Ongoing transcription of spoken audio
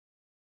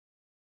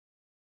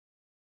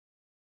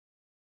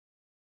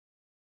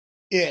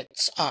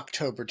It's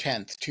October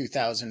 10th,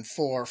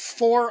 2004,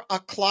 4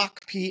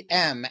 o'clock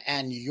p.m.,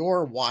 and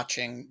you're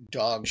watching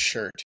Dog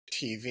Shirt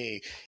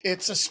TV.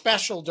 It's a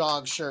special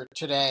Dog Shirt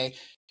today.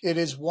 It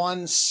is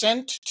one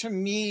sent to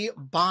me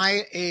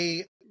by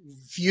a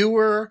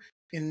viewer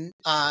in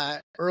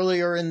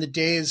earlier in the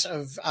days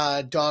of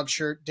Dog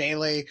Shirt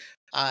Daily.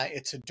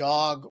 It's a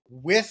dog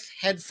with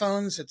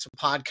headphones. It's a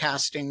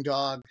podcasting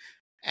dog.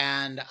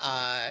 And,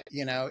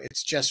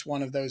 it's just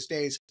one of those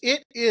days.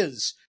 It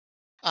is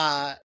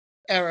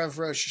Erev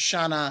Rosh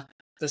Hashanah.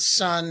 The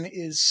sun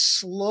is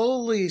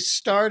slowly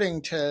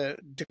starting to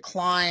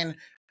decline,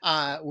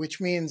 which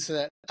means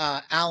that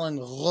Alan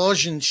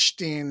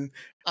Rozenshtein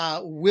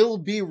will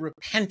be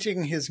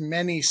repenting his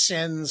many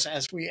sins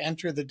as we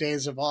enter the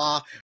days of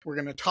awe. We're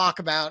going to talk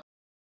about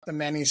the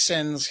many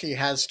sins he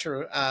has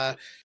to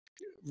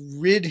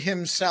rid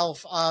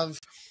himself of.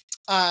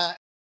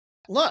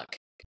 Look,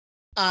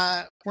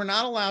 we're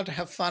not allowed to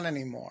have fun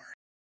anymore.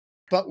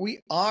 But we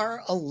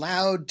are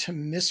allowed to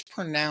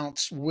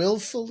mispronounce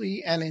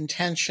willfully and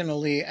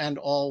intentionally and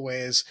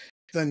always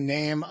the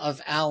name of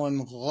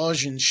Alan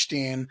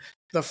Rozenshtein,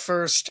 the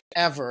first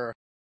ever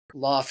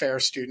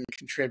lawfare student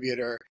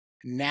contributor,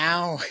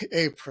 now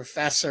a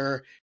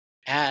professor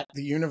at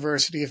the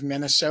University of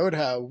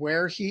Minnesota,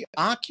 where he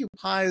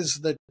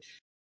occupies the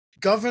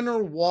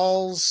Governor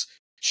Walz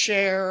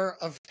chair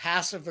of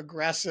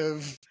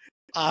passive-aggressive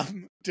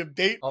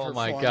debate. Oh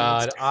my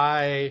God.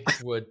 I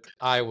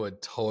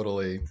would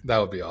totally, that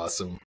would be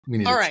awesome. We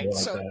need. All right.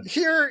 So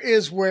here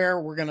is where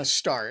we're going to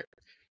start.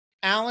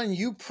 Alan,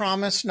 you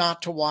promised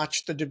not to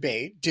watch the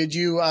debate. Did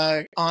you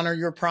honor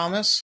your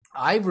promise?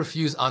 I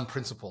refuse on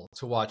principle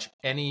to watch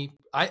any.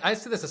 I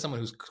say this as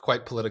someone who's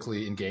quite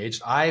politically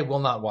engaged. I will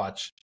not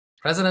watch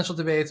presidential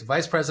debates,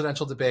 vice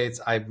presidential debates.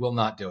 I will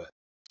not do it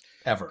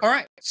ever. All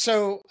right.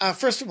 So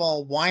first of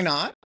all, why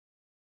not?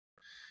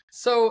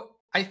 So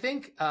I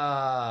think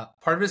part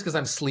of it is because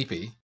I'm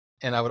sleepy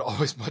and I would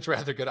always much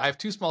rather I have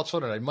two small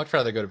children. I'd much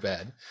rather go to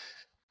bed.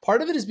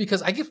 Part of it is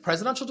because I give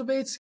presidential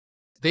debates.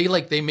 They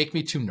make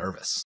me too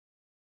nervous.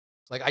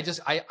 Like I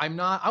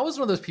was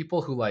one of those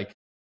people who like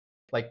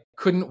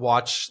couldn't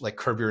watch like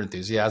Curb Your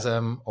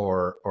Enthusiasm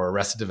or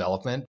Arrested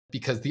Development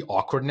because the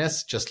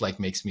awkwardness just like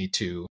makes me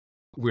too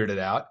weirded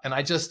out. And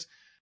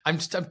I'm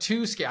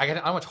too scared. I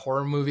don't watch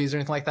horror movies or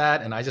anything like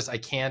that. And I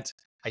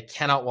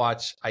cannot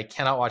watch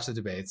the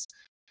debates.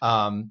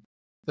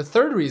 The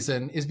third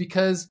reason is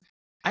because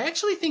I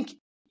actually think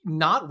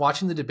not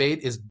watching the debate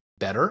is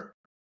better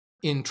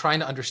in trying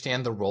to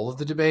understand the role of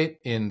the debate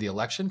in the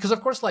election. Because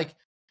of course, like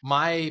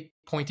my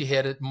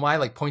pointy-headed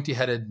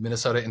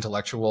Minnesota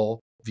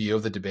intellectual view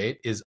of the debate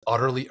is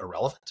utterly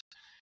irrelevant.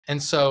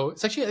 And so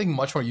it's actually, I think,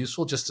 much more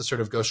useful just to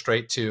sort of go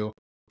straight to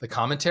the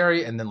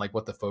commentary and then like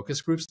what the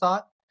focus groups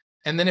thought.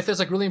 And then if there's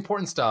like really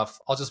important stuff,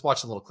 I'll just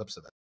watch the little clips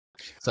of it.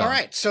 So. All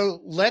right, so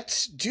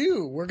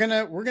we're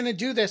gonna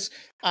do this.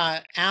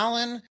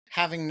 Alan,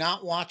 having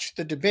not watched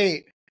the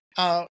debate,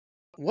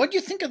 what do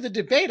you think of the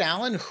debate,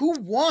 Alan? Who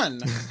won?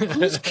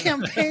 Whose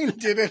campaign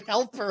did it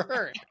help or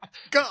hurt?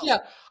 Go. Yeah,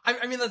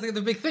 I mean that's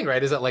the big thing,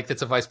 right? Is that like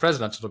it's a vice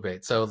presidential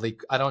debate? So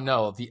like I don't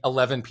know the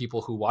 11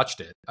 people who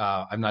watched it.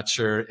 I'm not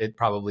sure it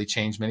probably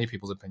changed many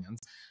people's opinions.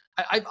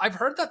 I've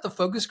heard that the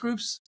focus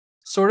groups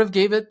sort of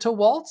gave it to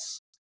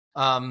Walz,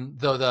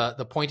 though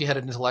the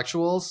pointy-headed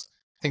intellectuals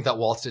think that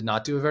Walz did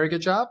not do a very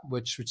good job,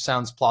 which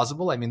sounds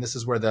plausible. I mean, this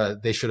is where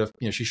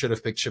she should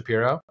have picked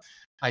Shapiro,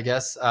 I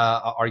guess,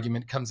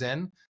 argument comes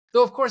in.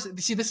 Though, of course,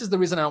 see, this is the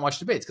reason I don't watch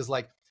debates, because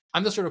like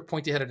I'm the sort of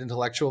pointy-headed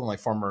intellectual and like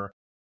former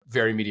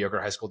very mediocre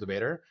high school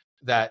debater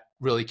that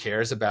really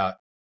cares about,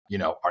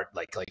 art,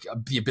 like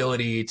the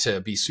ability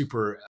to be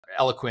super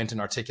eloquent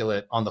and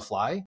articulate on the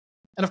fly.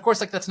 And of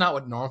course, like that's not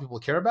what normal people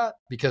care about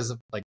because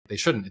like they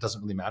shouldn't. It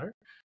doesn't really matter.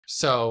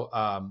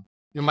 So,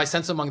 my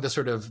sense among the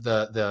sort of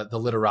the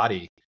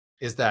literati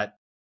is that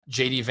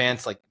J.D.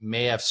 Vance like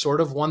may have sort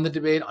of won the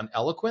debate on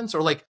eloquence,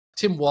 or like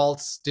Tim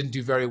Walz didn't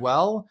do very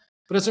well,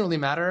 but it doesn't really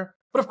matter.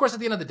 But of course, at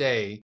the end of the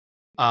day,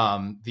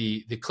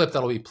 the clip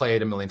that'll be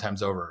played a million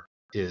times over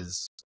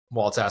is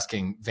Walz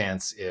asking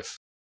Vance if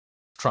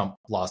Trump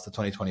lost the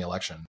 2020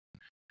 election.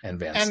 And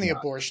Vance and the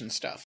abortion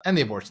stuff.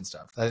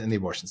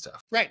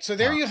 Right. So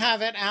there you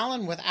have it,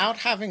 Alan. Without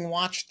having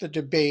watched the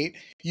debate,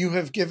 you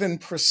have given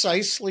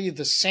precisely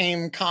the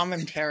same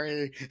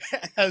commentary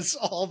as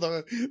all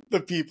the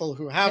people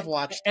who have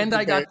watched the debate.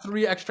 I got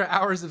 3 extra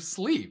hours of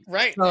sleep.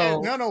 Right.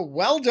 So, no,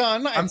 well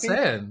done.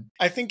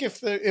 I think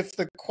if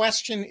the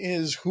question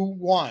is who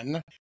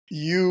won,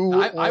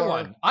 I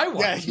won.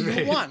 Yeah,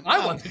 you won.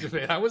 I won the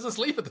debate. I was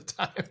asleep at the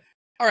time.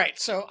 All right.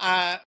 So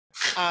I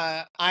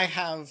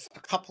have a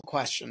couple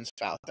questions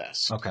about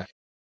this. Okay.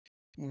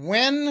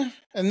 And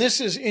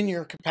this is in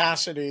your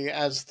capacity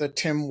as the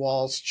Tim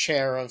Walz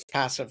chair of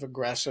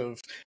passive-aggressive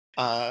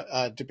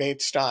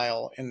debate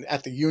style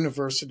at the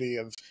University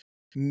of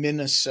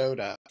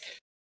Minnesota.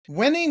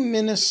 When a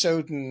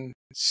Minnesotan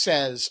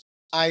says,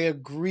 I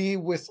agree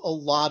with a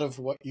lot of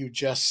what you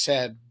just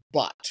said,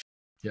 but,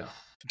 yeah,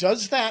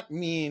 does that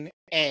mean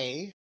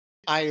A,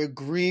 I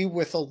agree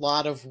with a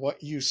lot of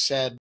what you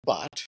said,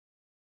 but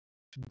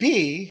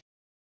B,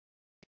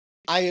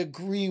 I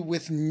agree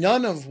with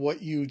none of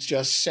what you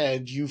just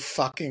said, you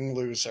fucking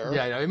loser.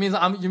 Yeah, it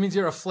means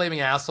you're a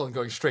flaming asshole and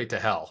going straight to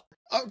hell.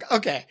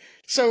 Okay,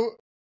 so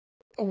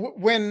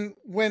when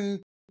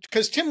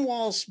because Tim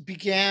Walz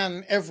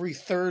began every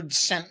third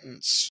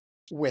sentence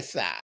with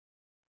that,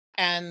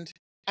 and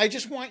I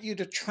just want you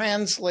to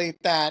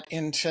translate that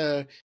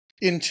into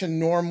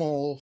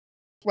normal,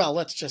 well,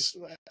 let's just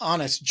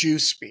honest Jew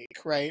speak,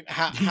 right?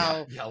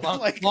 How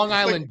Long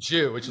Island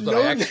Jew, which is what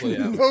I actually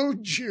am. No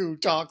Jew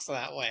talks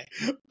that way.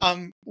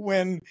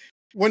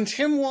 When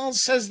Tim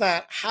Walz says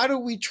that, how do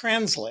we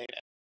translate it?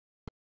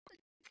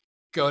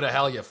 Go to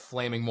hell, you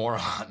flaming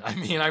moron. I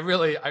mean, I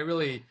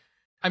really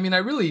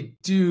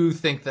do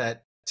think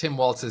that Tim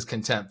Walz's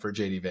contempt for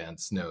JD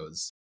Vance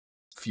knows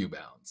few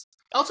bounds.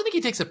 I also think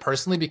he takes it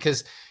personally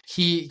because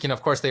he,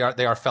 of course, they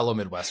are fellow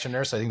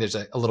Midwesterners. So I think there's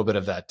a little bit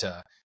of that.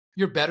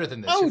 You're better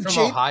than this. You're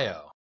from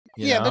Ohio.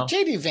 You know? But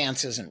JD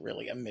Vance isn't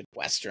really a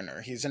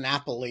Midwesterner. He's an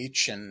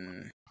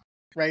Appalachian,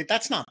 right?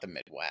 That's not the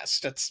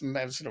Midwest. That's sort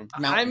of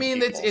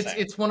mountain.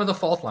 It's one of the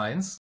fault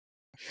lines.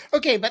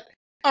 Okay, but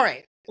all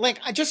right.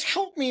 Just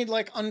help me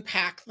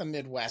unpack the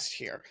Midwest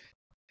here.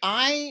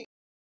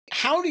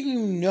 How do you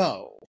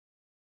know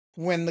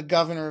when the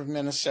governor of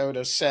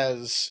Minnesota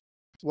says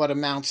what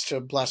amounts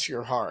to bless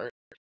your heart?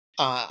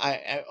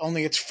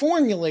 Only it's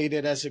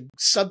formulated as a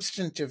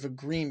substantive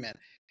agreement.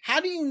 How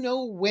do you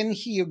know when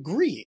he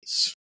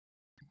agrees?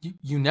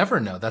 You never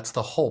know. That's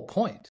the whole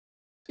point.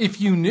 If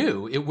you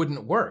knew, it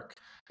wouldn't work.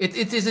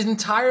 It is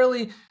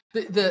entirely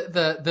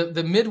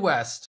the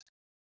Midwest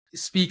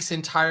speaks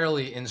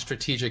entirely in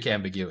strategic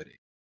ambiguity.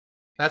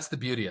 That's the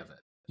beauty of it.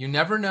 You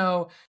never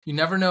know. You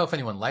never know if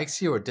anyone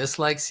likes you or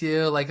dislikes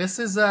you. Like this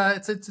is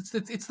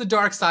it's the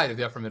dark side of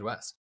the Upper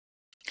Midwest.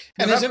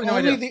 And is it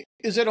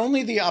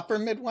only the Upper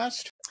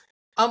Midwest?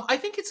 I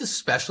think it's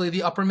especially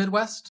the Upper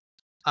Midwest.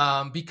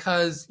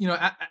 Because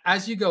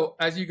as you go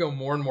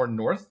more and more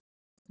north,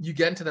 you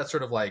get into that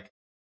sort of like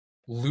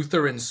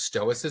Lutheran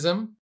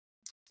stoicism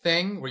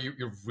thing where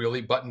you're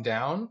really buttoned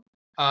down.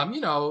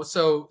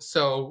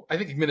 So I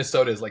think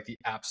Minnesota is like the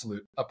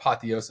absolute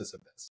apotheosis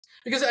of this.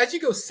 Because as you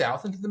go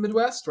south into the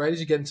Midwest, right, as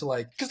you get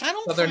into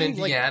southern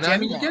Indiana,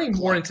 you're getting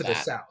more into the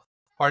south.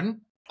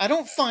 Pardon? I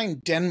don't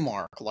find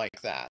Denmark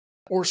like that,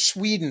 or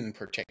Sweden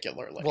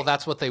particularly. Well,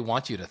 that's what they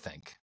want you to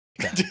think.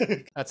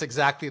 That's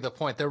exactly the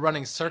point. They're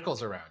running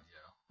circles around you.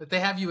 But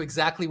they have you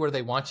exactly where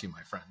they want you,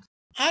 my friend.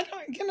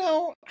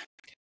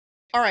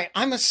 All right,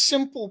 I'm a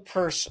simple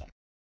person.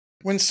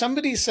 When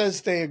somebody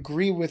says they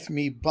agree with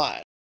me,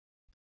 but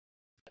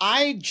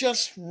I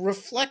just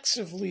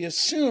reflexively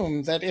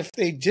assume that if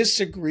they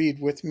disagreed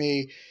with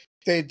me,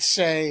 they'd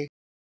say,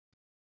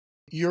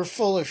 "You're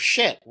full of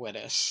shit,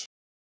 Wittes."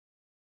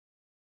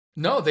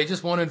 No, they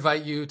just won't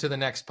invite you to the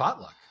next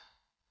potluck.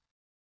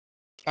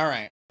 All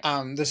right.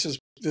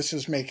 This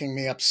is making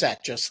me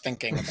upset just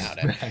thinking about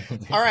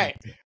it. All right.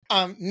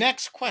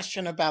 Next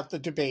question about the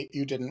debate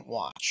you didn't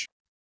watch.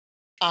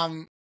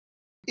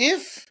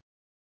 If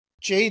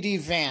JD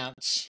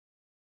Vance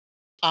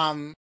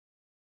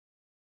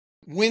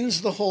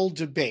wins the whole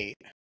debate,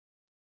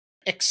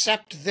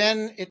 except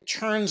then it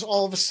turns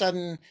all of a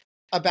sudden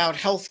about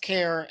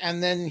healthcare,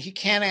 and then he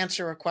can't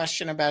answer a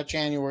question about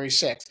January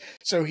 6th.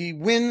 So he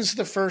wins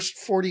the first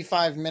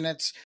 45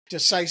 minutes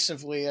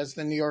decisively, as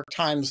the New York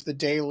Times, the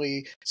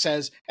Daily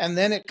says, and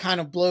then it kind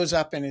of blows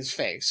up in his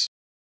face.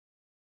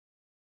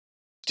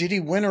 Did he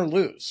win or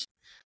lose?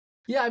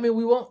 Yeah,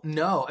 we won't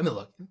know.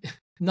 Look,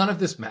 none of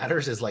this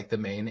matters is like the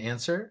main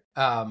answer.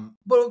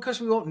 But of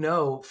course we won't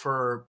know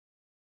for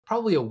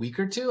probably a week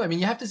or two.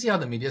 You have to see how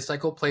the media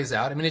cycle plays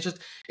out.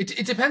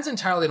 It depends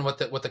entirely on what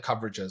the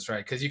coverage is,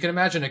 right? Because you can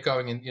imagine it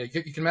going in, you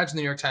can imagine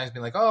the New York Times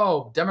being like,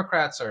 oh,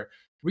 Democrats are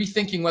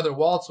rethinking whether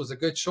Waltz was a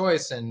good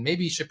choice and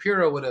maybe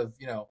Shapiro would have,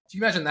 do you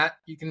imagine that?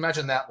 You can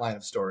imagine that line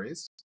of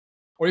stories.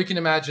 Or you can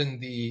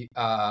imagine the,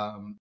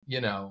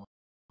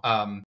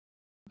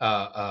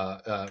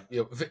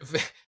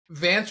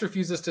 Vance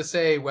refuses to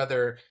say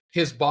whether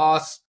his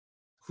boss,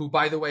 who,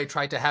 by the way,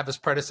 tried to have his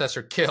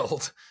predecessor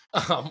killed,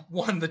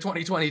 won the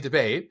 2020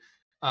 debate.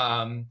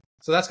 So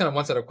that's kind of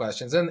one set of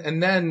questions.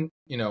 And then,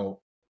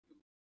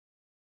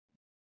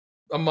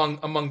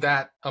 among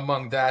that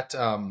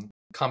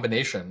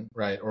combination,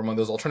 right, or among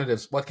those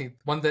alternatives,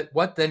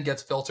 what then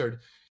gets filtered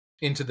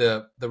into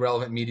the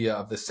relevant media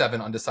of the 7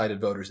 undecided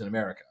voters in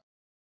America?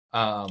 We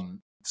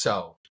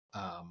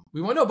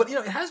won't know, but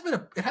it has been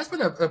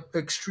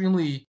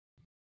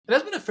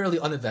a fairly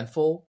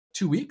uneventful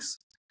 2 weeks.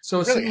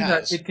 So assuming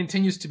that it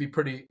continues to be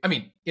pretty,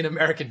 in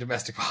American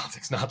domestic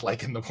politics, not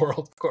like in the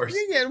world, of course.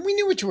 Yeah, we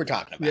knew what you were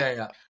talking about.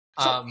 Yeah.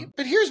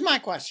 But here's my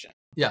question.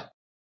 Yeah.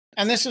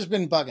 And this has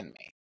been bugging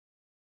me.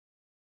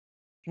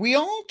 We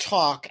all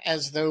talk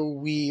as though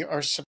we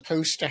are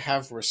supposed to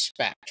have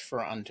respect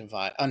for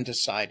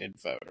undecided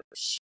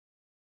voters.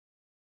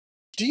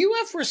 Do you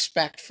have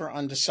respect for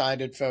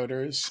undecided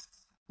voters?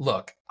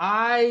 Look,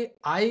 I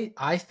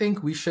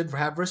think we should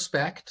have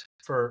respect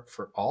for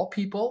all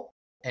people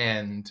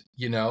And,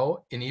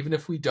 and even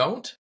if we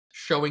don't,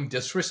 showing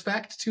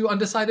disrespect to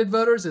undecided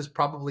voters is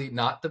probably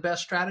not the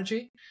best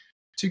strategy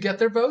to get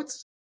their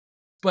votes.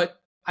 But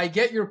I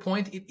get your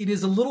point. It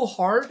is a little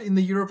hard in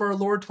the year of our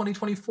Lord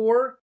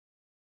 2024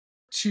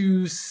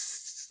 to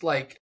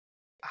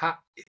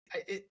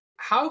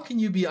how can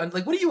you be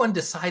what are you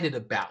undecided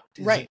about?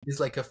 Right. Is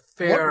like a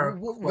fair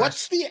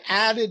what's the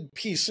added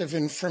piece of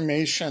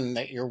information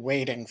that you're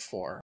waiting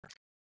for?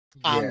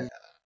 Yeah.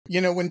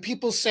 When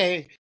people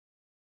say,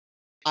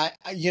 I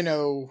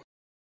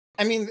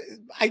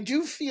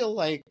do feel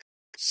like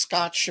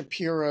Scott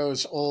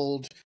Shapiro's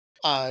old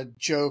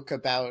joke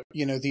about,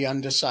 the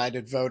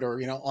undecided voter,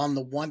 on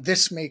the one,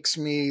 this makes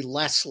me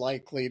less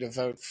likely to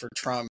vote for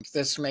Trump.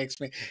 This makes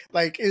me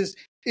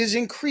is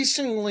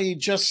increasingly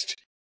just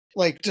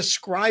like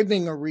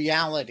describing a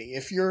reality.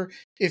 If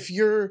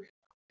you're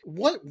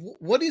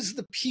what is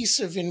the piece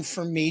of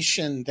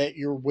information that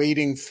you're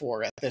waiting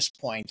for at this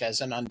point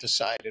as an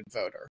undecided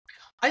voter?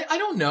 I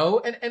don't know.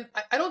 And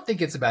I don't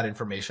think it's about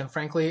information,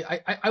 frankly.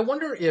 I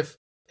wonder if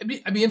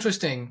it'd be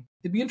interesting.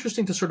 It'd be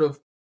interesting to sort of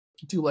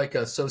do like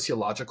a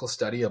sociological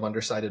study of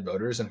undecided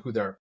voters and who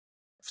their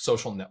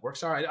social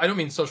networks are. I don't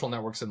mean social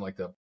networks in like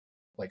the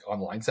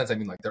online sense. I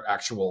mean like their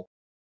actual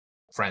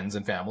friends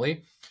and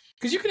family.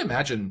 Because you can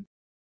imagine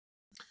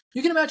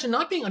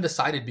not being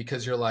undecided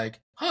because you're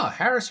like,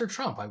 Harris or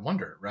Trump, I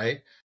wonder,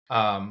 right?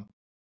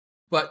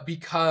 But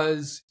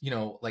because,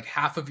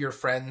 half of your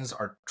friends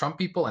are Trump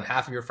people and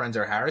half of your friends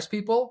are Harris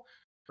people,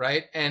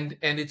 right? And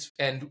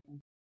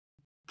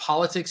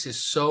politics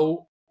is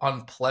so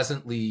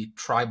unpleasantly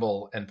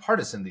tribal and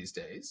partisan these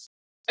days.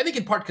 I think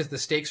in part because the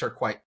stakes are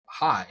quite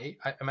high.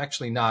 I'm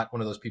actually not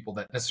one of those people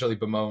that necessarily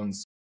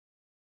bemoans,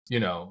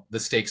 the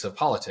stakes of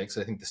politics.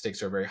 I think the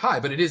stakes are very high,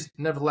 but it is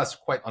nevertheless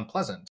quite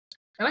unpleasant.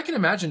 And I can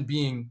imagine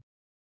being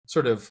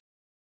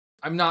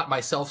I'm not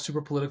myself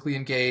super politically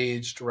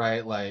engaged,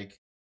 right? Like,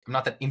 I'm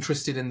not that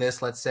interested in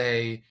this, let's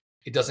say.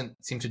 It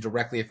doesn't seem to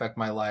directly affect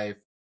my life.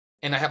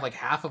 And I have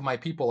half of my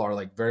people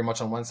are very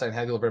much on one side and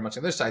half of people are very much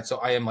on the other side. So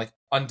I am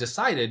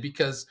undecided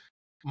because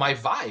my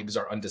vibes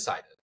are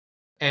undecided.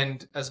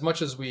 And as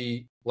much as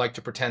we like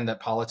to pretend that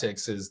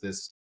politics is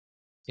this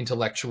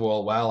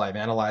intellectual, I've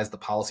analyzed the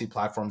policy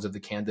platforms of the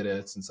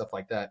candidates and stuff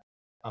like that.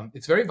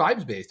 It's very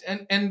vibes based.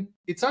 And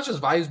it's not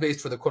just vibes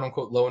based for the quote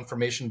unquote low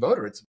information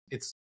voter.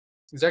 It's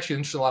actually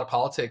interested in a lot of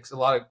politics, a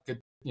lot of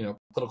good,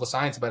 political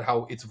science about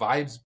how it's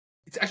vibes.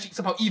 It's actually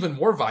somehow even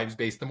more vibes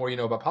based the more you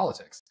know about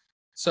politics.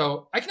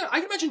 So I can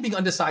imagine being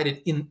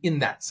undecided in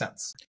that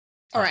sense.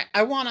 All right,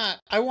 I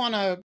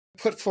wanna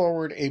put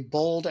forward a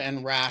bold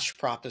and rash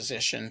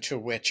proposition to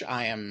which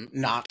I am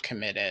not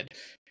committed,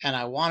 and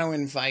I want to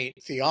invite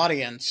the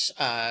audience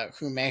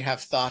who may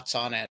have thoughts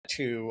on it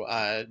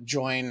to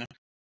join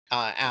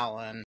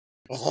Alan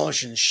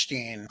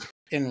Rozenshtein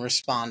in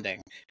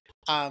responding.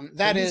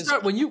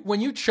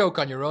 When you choke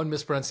on your own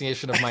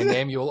mispronunciation of my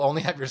name, you will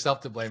only have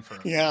yourself to blame for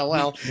it. Yeah,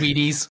 well,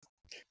 Wheaties.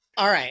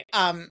 All right,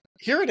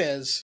 here it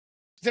is.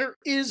 There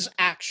is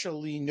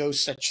actually no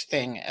such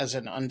thing as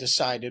an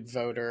undecided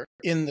voter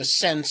in the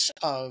sense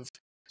of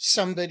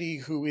somebody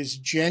who is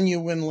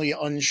genuinely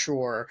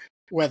unsure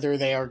whether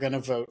they are going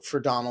to vote for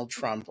Donald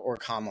Trump or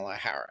Kamala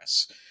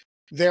Harris.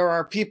 There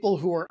are people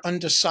who are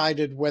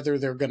undecided whether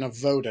they're going to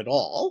vote at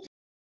all.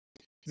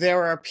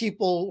 There are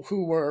people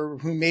who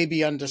may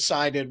be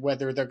undecided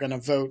whether they're going to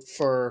vote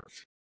for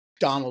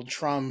Donald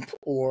Trump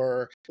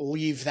or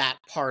leave that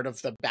part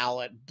of the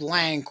ballot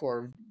blank,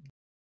 or,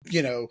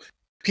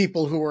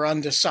 people who are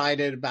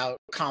undecided about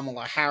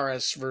Kamala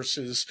Harris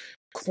versus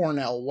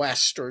Cornel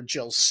West or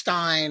Jill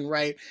Stein,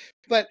 right?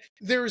 But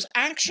there's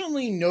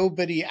actually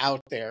nobody out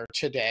there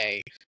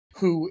today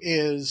who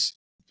is,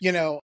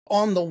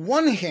 on the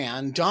one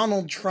hand,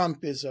 Donald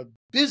Trump is a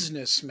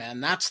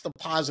businessman. That's the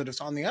positives.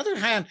 On the other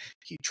hand,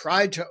 he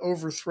tried to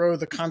overthrow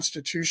the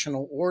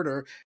constitutional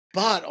order.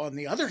 But on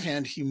the other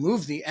hand, he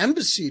moved the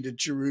embassy to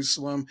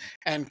Jerusalem,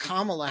 and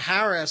Kamala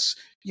Harris,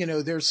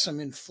 there's some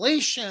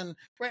inflation,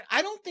 right?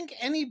 I don't think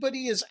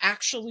anybody is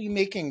actually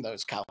making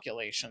those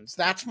calculations.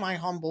 That's my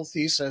humble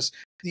thesis.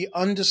 The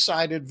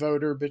undecided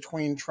voter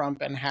between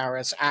Trump and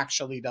Harris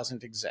actually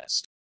doesn't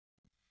exist.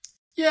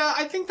 Yeah,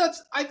 I think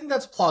that's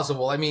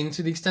plausible. I mean,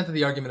 to the extent that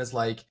the argument is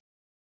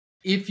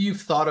if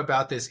you've thought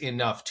about this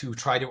enough to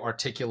try to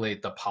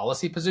articulate the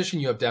policy position,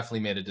 you have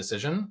definitely made a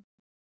decision.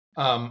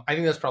 I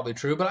think that's probably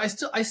true, but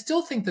I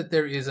still think that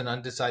there is an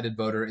undecided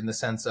voter in the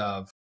sense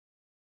of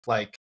all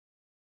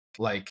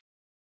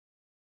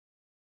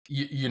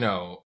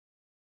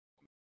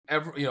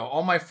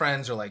my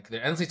friends are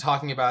they're endlessly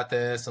talking about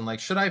this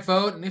and should I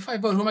vote? And if I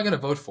vote, who am I going to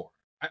vote for?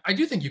 I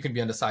do think you can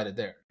be undecided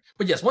there.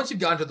 But yes, once you've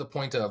gotten to the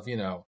point of,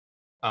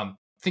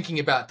 thinking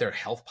about their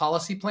health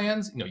policy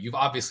plans, you've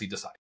obviously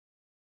decided.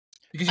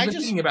 Because you've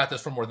been thinking about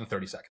this for more than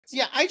 30 seconds.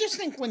 Yeah, I just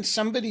think when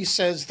somebody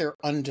says they're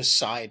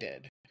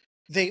undecided,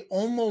 they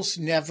almost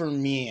never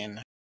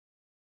mean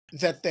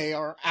that they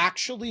are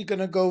actually going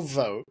to go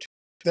vote,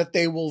 that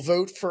they will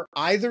vote for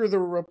either the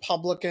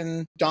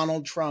Republican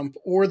Donald Trump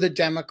or the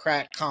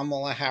Democrat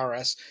Kamala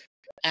Harris.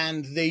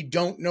 and they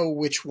don't know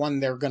which one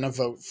they're going to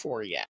vote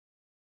for yet.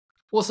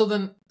 Well, so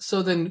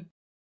then,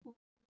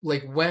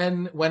 like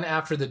when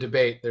after the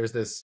debate, there's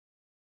this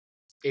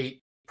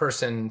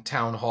 8-person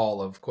town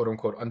hall of quote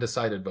unquote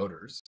undecided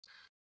voters.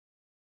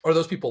 Are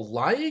those people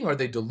lying? Are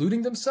they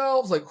deluding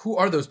themselves? Like, who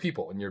are those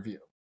people in your view?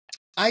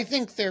 I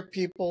think they're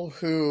people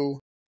who,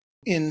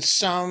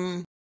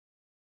 so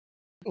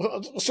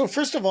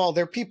first of all,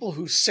 they're people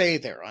who say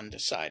they're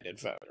undecided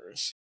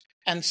voters.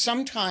 And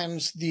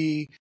sometimes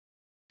the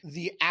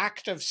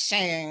act of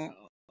saying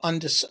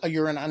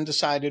you're an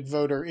undecided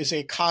voter is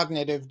a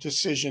cognitive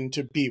decision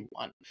to be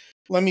one.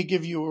 Let me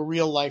give you a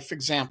real life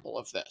example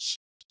of this.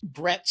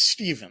 Brett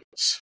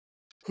Stevens,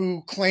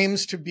 who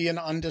claims to be an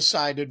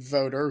undecided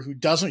voter,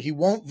 he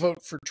won't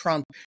vote for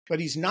Trump, but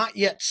he's not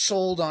yet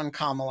sold on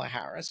Kamala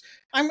Harris.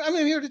 I'm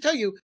here to tell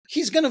you,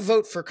 he's going to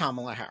vote for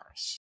Kamala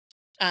Harris.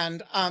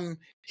 And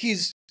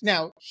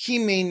he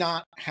may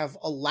not have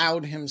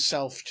allowed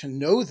himself to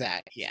know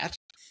that yet,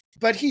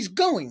 but he's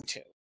going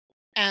to.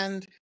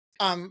 And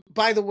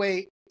by the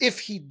way, if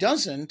he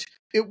doesn't,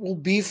 it will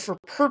be for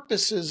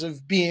purposes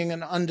of being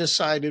an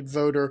undecided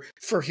voter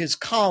for his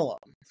column,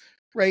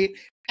 right?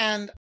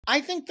 And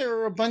I think there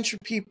are a bunch of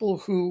people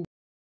who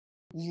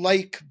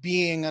like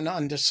being an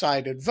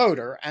undecided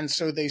voter, and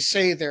so they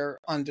say they're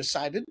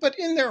undecided, but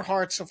in their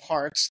hearts of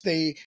hearts,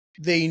 they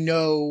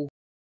know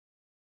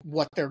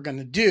what they're going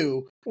to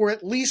do, or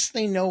at least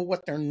they know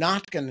what they're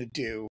not going to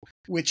do,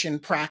 which in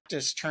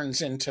practice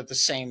turns into the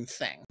same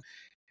thing.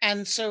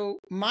 And so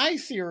my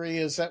theory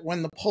is that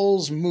when the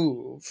polls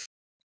move,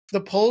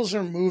 the polls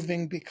are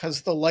moving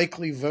because the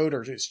likely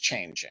voter is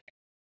changing.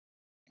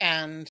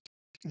 And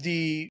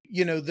the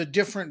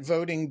different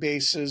voting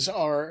bases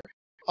are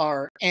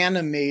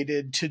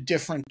animated to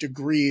different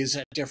degrees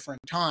at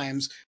different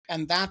times.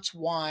 And that's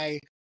why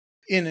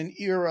in an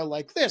era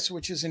like this,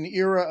 which is an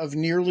era of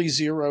nearly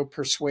zero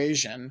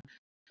persuasion,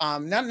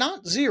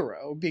 not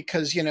zero,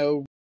 because,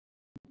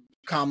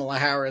 Kamala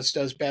Harris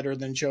does better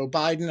than Joe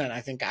Biden, and I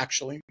think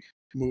actually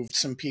moved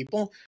some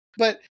people.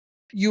 But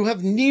you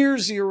have near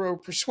zero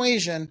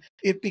persuasion,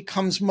 it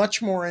becomes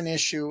much more an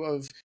issue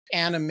of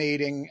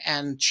animating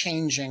and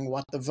changing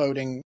what the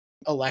voting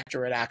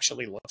electorate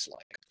actually looks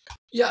like.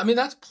 Yeah, I mean,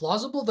 that's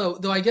plausible,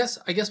 though I guess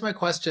my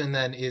question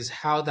then is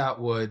how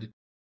that would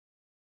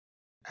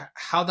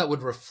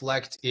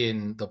reflect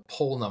in the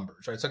poll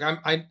numbers, right? So like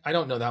I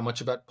don't know that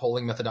much about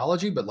polling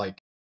methodology, but like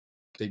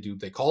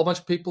they call a bunch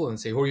of people and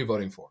say, who are you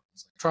voting for?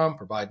 It's like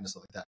Trump or Biden and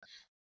stuff like that.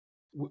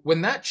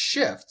 When that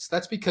shifts,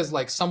 that's because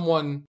like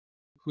someone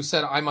who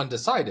said I'm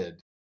undecided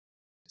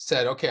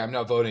said, okay, I'm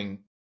now voting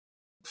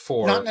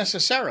for. Not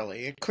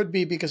necessarily. It could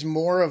be because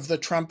more of the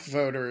Trump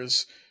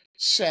voters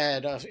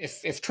said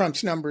if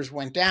Trump's numbers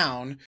went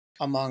down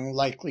among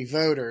likely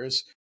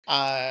voters,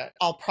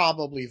 I'll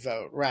probably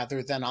vote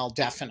rather than I'll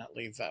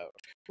definitely vote,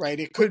 right?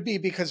 It could be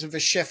because of a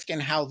shift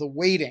in how the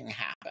weighting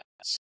happens.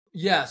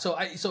 Yeah, so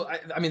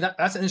I mean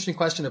that's an interesting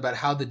question about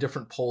how the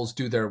different polls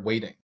do their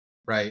weighting,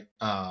 right?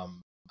 I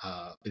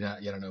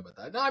don't know about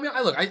that. No, I mean,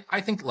 I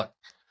think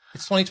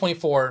it's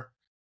 2024.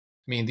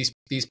 I mean,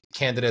 these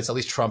candidates, at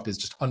least Trump, is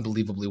just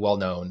unbelievably well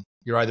known.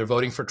 You're either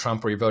voting for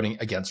Trump or you're voting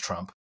against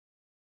Trump.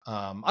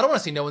 I don't want to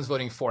say no one's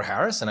voting for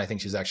Harris, and I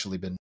think she's actually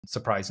been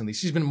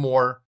she's been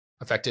more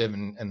effective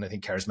and I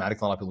think charismatic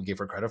than a lot of people give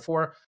her credit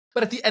for.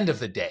 But at the end of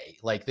the day,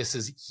 like this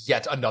is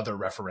yet another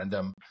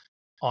referendum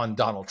on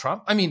Donald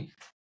Trump. I mean,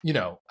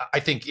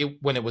 I think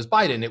when it was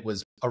Biden, it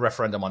was a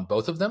referendum on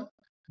both of them,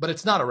 but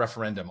it's not a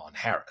referendum on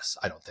Harris,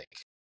 I don't think,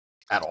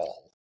 at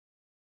all.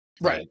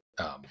 Right.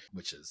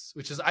 Which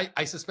is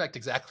I suspect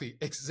exactly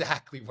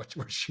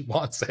where she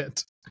wants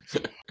it.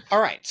 All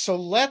right. So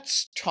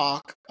let's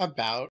talk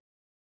about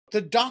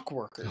the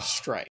dockworkers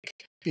strike,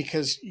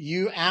 because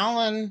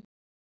Alan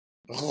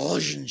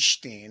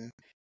Rozenshtein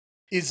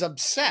is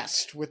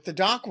obsessed with the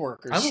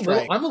dockworkers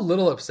strike. I'm a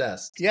little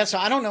obsessed. Yeah, so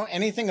I don't know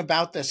anything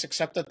about this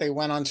except that they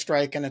went on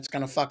strike and it's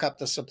going to fuck up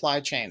the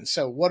supply chain.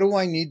 So what do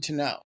I need to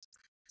know?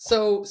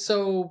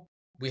 So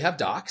we have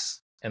docks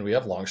and we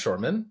have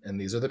longshoremen,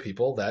 and these are the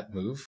people that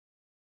move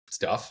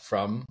stuff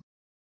from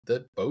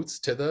the boats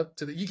to the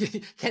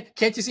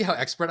can't you see how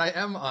expert I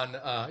am on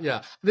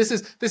this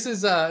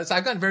is so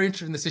I've gotten very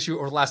interested in this issue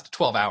over the last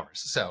 12 hours,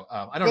 so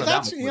I don't know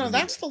that's that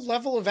that's the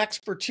level of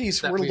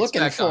expertise we're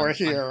looking for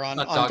here on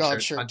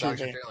Dog Shirt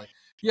TV.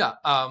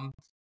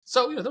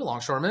 So they're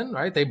longshoremen,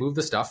 right? They move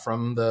the stuff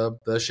from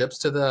the ships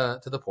to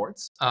the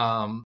ports.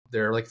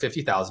 There are like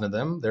 50,000 of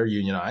them. They're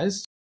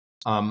unionized.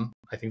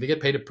 I think they get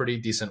paid a pretty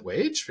decent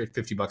wage,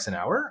 $50 an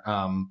hour.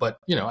 But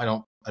I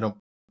don't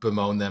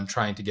bemoan them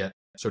trying to get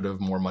sort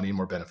of more money,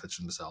 more benefits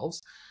for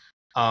themselves.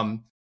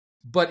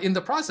 But in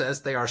the process,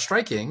 they are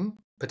striking,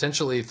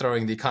 potentially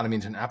throwing the economy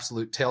into an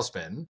absolute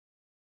tailspin.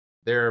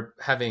 They're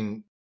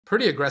having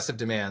pretty aggressive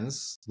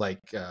demands, like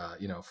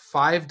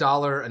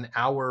 $5 an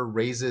hour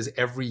raises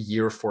every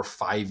year for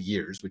 5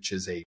 years, which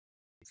is a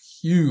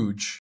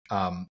huge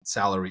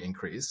salary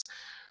increase.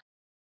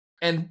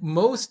 And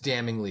most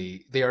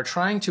damningly, they are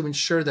trying to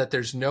ensure that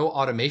there's no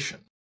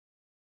automation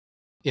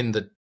in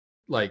the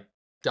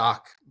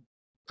dock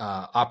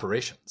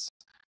operations,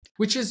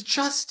 which is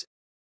just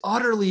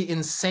utterly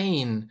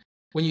insane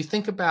when you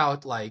think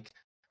about, like,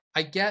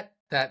 I get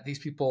that these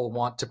people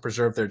want to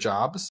preserve their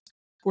jobs.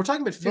 We're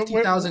talking about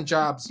 50,000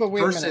 jobs but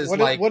wait versus a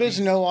minute. What does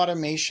no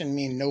automation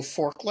mean? No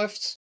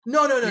forklifts?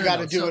 No. You got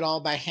to do it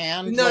all by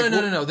hand?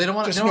 No. They don't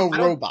want just no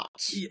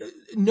robots.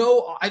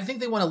 No, I think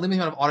they want to limit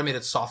the amount of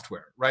automated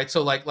software, right?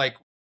 So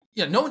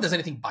no one does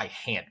anything by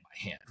hand,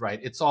 right?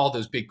 It's all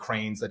those big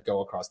cranes that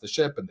go across the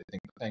ship and they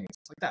think the thing, and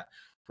stuff like that,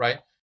 right?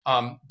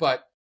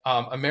 But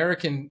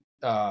American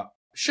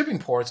shipping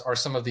ports are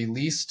some of the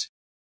least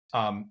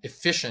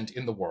efficient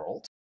in the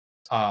world,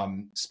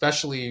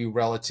 especially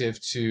relative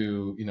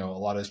to, a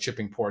lot of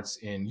shipping ports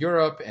in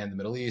Europe and the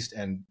Middle East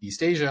and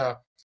East Asia.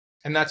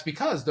 And that's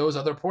because those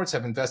other ports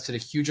have invested a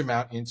huge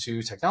amount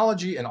into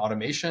technology and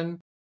automation.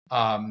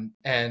 That,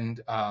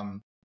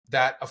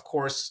 of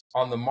course,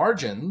 on the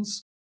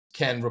margins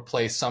can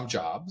replace some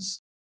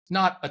jobs,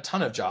 not a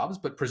ton of jobs,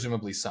 but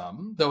presumably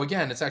some. Though,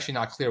 again, it's actually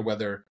not clear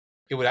whether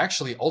it would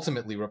actually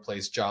ultimately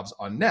replace jobs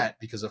on net,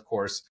 because, of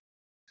course,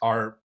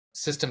 our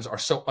systems are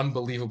so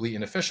unbelievably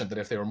inefficient that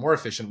if they were more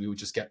efficient, we would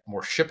just get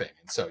more shipping.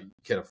 And so you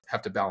kind of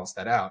have to balance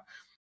that out.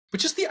 But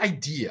just the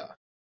idea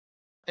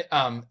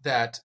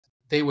that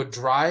they would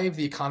drive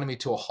the economy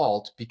to a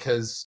halt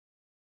because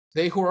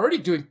they, who are already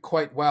doing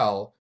quite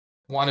well,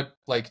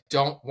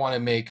 don't want to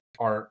make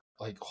our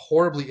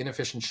horribly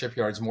inefficient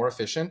shipyards more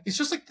efficient. It's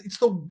just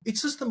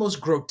it's just the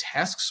most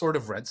grotesque sort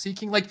of rent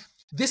seeking.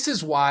 This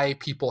is why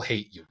people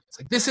hate unions.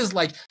 This is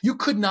you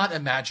could not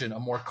imagine a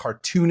more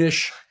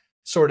cartoonish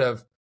sort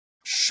of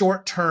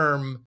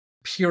short-term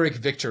Pyrrhic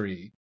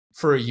victory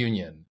for a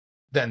union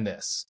than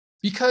this.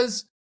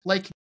 Because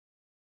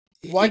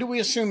why do we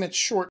assume it's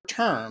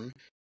short-term?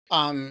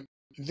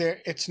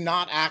 It's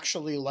not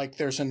actually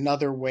there's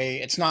another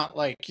way. It's not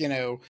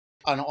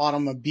an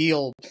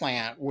automobile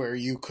plant where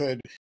you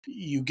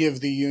give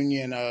the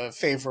union a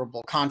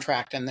favorable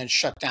contract and then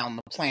shut down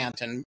the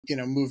plant and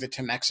move it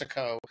to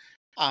Mexico.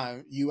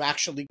 You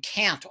actually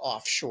can't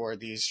offshore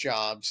these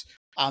jobs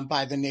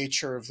by the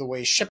nature of the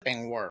way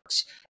shipping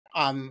works.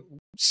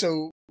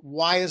 So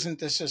why isn't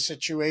this a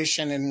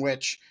situation in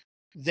which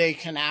they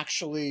can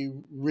actually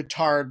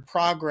retard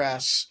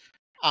progress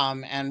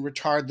and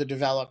retard the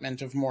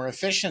development of more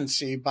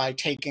efficiency by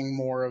taking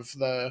more of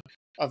the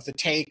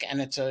take,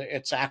 and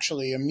it's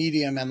actually a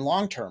medium and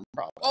long-term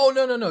problem? Oh,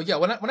 no. Yeah,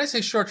 when I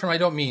say short-term, I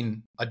don't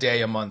mean a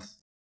day, a month,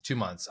 2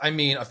 months. I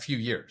mean a few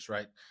years,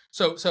 right?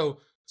 So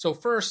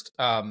first,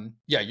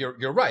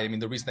 you're right. I mean,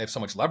 the reason they have so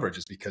much leverage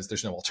is because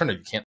there's no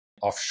alternative. You can't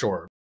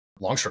offshore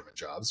longshoreman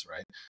jobs,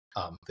 right?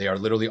 They are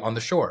literally on the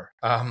shore.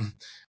 They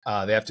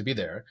have to be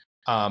there.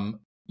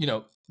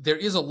 There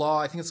is a law,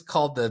 I think it's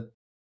called the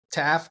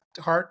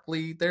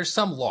Taft-Hartley. There's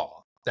some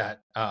law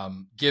that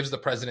gives the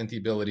president the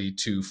ability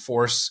to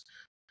force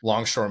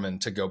longshoremen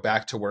to go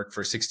back to work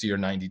for 60 or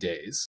 90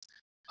 days.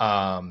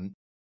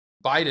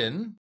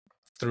 Biden,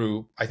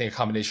 through, I think, a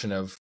combination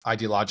of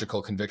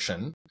ideological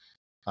conviction,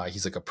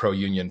 he's a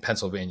pro-union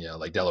Pennsylvania,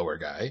 Delaware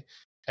guy,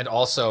 and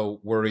also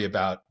worry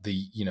about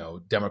the,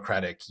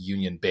 Democratic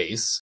union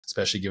base,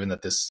 especially given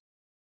that this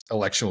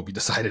election will be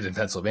decided in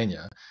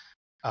Pennsylvania,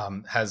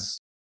 has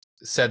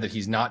said that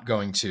he's not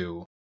going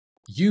to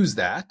use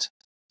that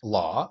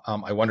law.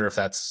 I wonder if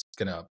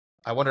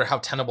I wonder how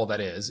tenable that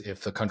is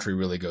if the country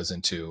really goes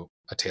into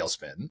a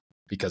tailspin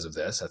because of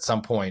this. At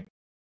some point,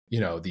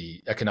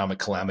 the economic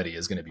calamity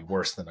is going to be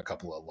worse than a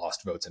couple of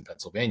lost votes in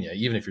Pennsylvania,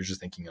 even if you're just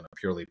thinking on a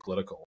purely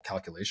political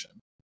calculation.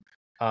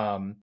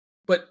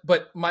 But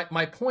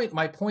my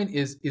point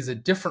is a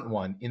different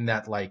one, in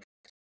that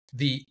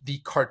the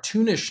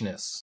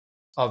cartoonishness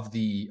of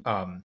the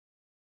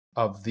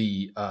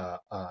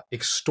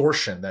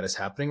extortion that is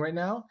happening right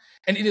now,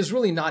 and it is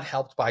really not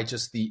helped by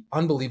just the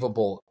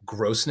unbelievable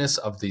grossness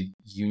of the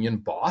union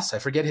boss. I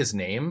forget his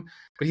name,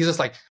 but he's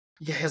just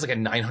he has a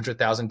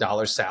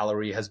 $900,000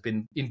 salary, has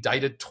been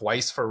indicted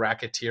twice for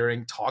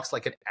racketeering, talks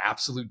like an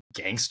absolute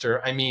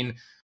gangster. I mean,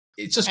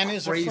 it's just crazy.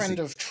 Is a friend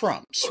of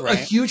Trump's, right? A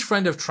huge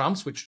friend of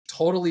Trump's, which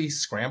totally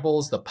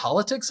scrambles the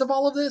politics of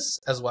all of this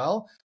as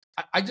well.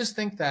 I just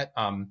think that,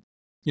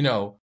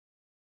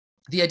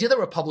 the idea that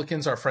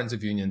Republicans are friends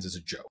of unions is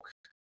a joke,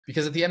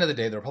 because at the end of the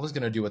day, the Republicans are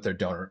going to do what their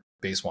donor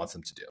base wants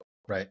them to do,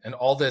 right? And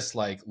all this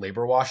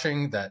labor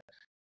washing that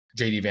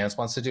JD Vance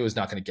wants to do is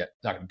not going to go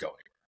anywhere.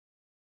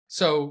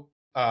 So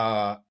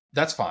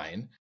that's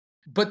fine.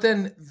 But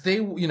then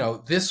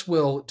this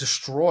will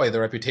destroy the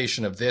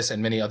reputation of this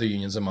and many other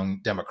unions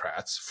among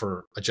Democrats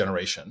for a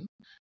generation.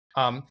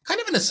 Kind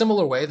of in a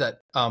similar way that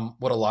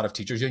what a lot of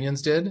teachers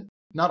unions did,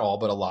 not all,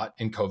 but a lot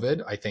in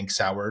COVID, I think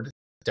soured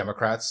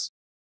Democrats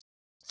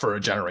for a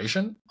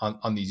generation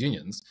on these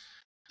unions.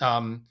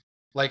 I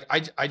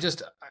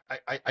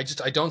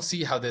don't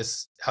see how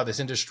this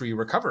industry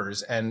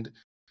recovers, and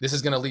this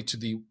is going to lead to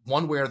the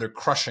one way or the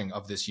crushing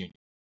of this union.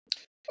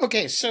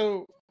 Okay,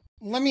 so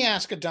let me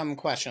ask a dumb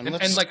question. And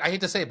I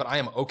hate to say it, but I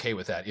am okay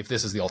with that if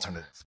this is the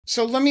alternative.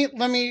 So let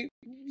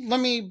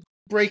me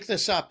break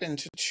this up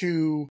into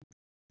two.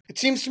 It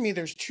seems to me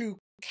there's two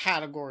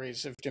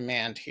categories of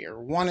demand here.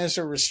 One is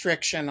a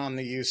restriction on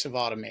the use of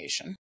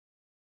automation.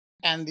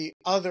 And the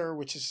other,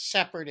 which is a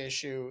separate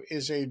issue,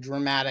 is a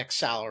dramatic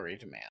salary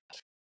demand.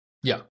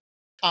 Yeah.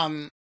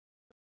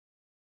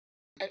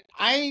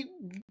 I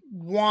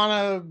want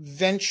to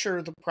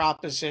venture the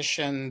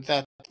proposition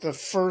that the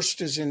first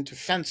is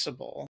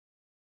indefensible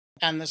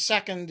and the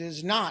second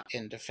is not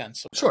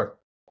indefensible. Sure.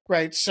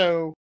 Right.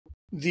 So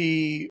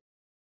the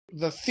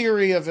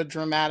theory of a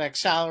dramatic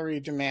salary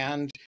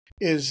demand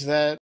is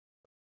that,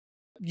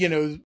 you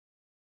know,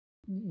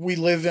 we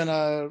live in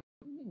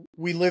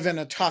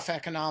a tough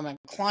economic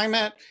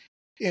climate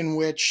in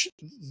which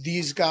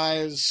these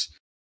guys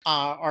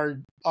are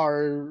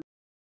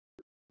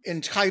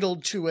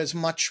entitled to as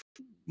much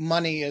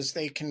money as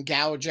they can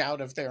gouge out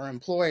of their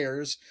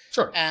employers.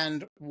 Sure.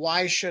 And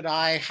why should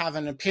I have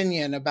an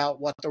opinion about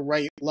what the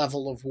right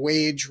level of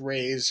wage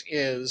raise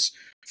is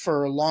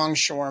for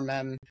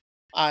longshoremen?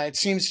 It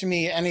seems to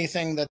me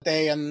anything that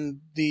they and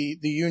the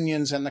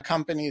unions and the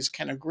companies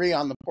can agree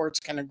on, the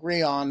ports can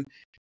agree on,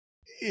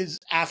 is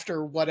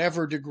after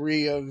whatever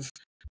degree of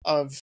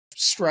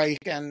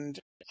strike, and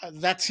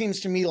that seems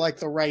to me like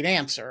the right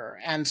answer.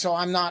 And so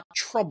I'm not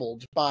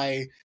troubled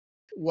by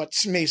what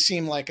may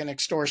seem like an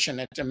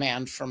extortionate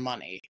demand for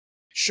money.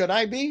 Should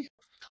I be?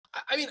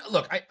 I mean,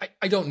 look,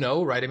 I don't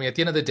know, right? I mean, at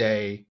the end of the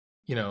day,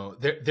 you know,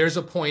 there's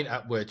a point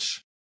at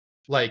which,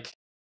 like,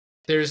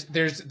 there's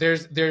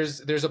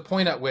a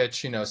point at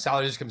which, you know,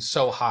 salaries become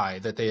so high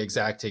that they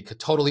exact a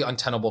totally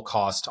untenable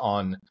cost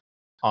on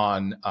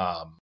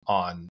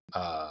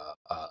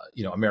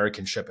you know,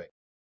 American shipping.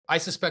 I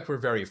suspect we're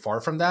very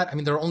far from that. I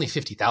mean, there are only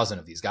 50,000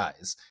 of these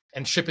guys,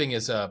 and shipping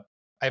is I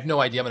have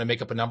no idea. I'm going to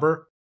make up a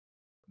number.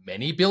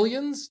 Many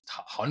billions,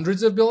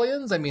 hundreds of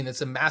billions. I mean,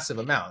 it's a massive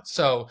amount.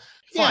 So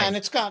yeah, fine. and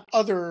it's got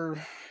other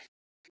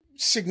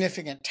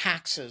significant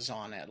taxes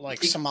on it,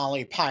 like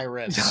Somali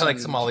pirates, like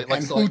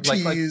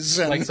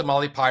Houthis, like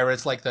Somali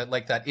pirates, like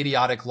that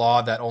idiotic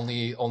law that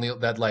only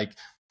that like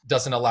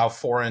doesn't allow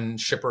foreign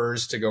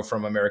shippers to go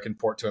from American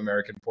port to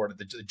American port.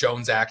 The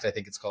Jones Act, I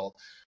think it's called,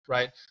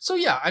 right? So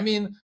yeah, I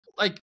mean,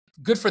 like,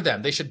 good for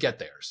them. They should get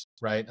theirs,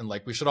 right? And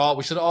like we should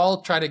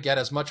all try to get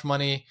as much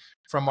money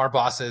from our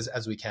bosses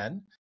as we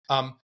can.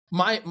 I'm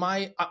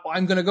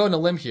going to go on a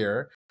limb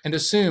here and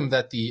assume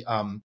that the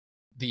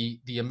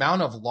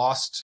amount of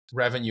lost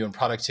revenue and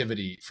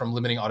productivity from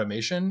limiting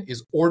automation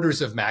is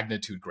orders of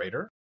magnitude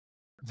greater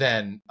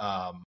than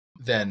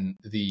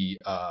the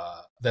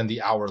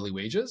hourly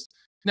wages.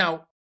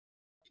 Now,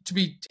 to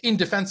be in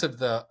defense of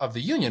the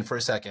union for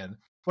a second,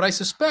 what I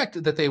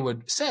suspect that they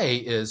would say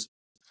is,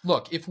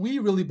 look, if we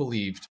really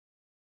believed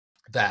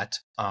that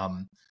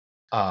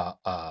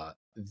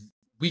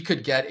we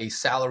could get a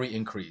salary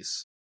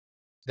increase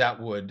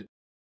that would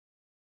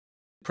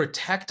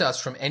protect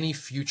us from any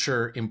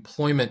future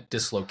employment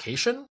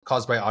dislocation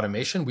caused by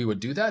automation, we would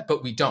do that,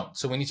 but we don't.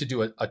 So we need to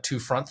do a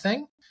two-front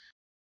thing.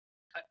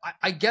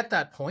 I get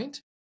that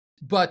point,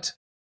 but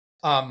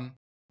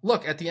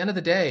look, at the end of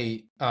the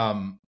day,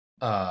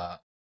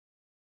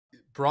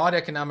 broad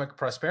economic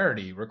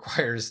prosperity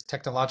requires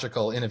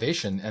technological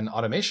innovation and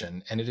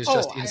automation, and it is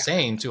just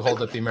insane to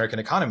hold up the American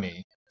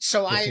economy.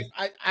 So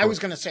I was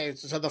going to say,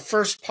 so the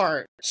first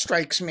part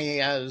strikes me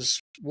as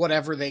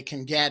whatever they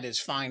can get is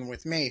fine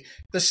with me.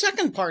 The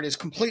second part is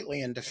completely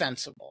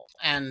indefensible.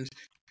 And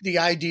the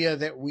idea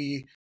that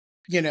we,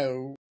 you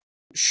know,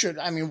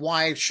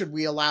 why should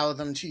we allow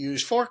them to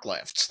use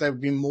forklifts? There would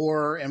be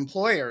more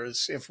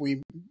employers if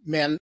we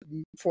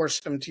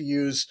forced them to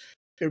use.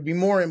 There would be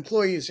more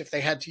employees if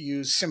they had to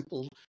use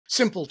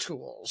simple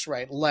tools,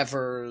 right?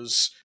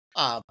 Levers,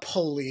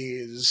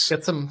 pulleys.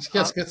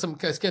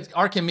 Get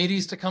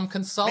Archimedes to come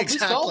consult.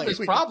 Exactly. We solved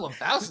this problem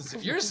thousands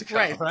of years ago.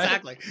 Right,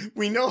 exactly.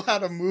 We know how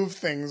to move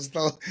things,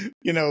 though,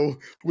 you know,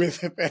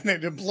 and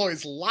it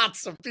employs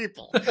lots of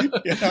people.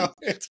 You know,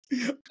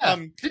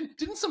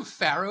 didn't some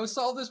pharaoh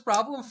solve this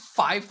problem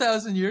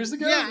 5,000 years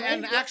ago? Yeah,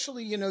 and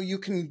actually, you know, you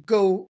can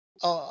go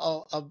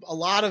a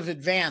lot of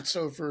advance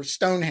over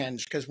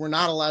Stonehenge because we're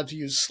not allowed to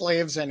use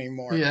slaves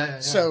anymore.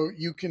 Yeah. So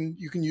you can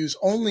use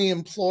only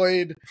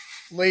employed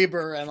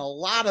labor, and a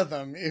lot of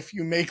them if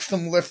you make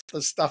them lift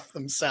the stuff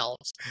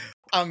themselves.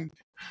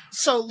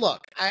 So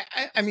look,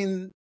 I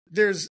mean,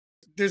 there's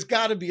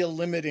got to be a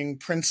limiting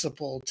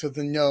principle to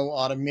the no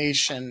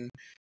automation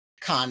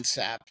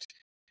concept,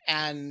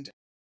 and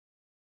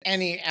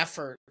any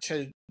effort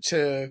to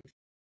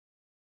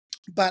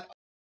but.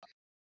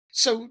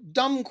 So,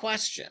 dumb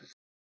question.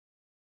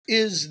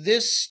 Is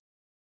this,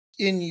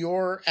 in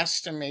your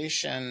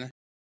estimation,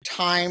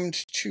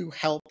 timed to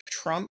help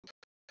Trump,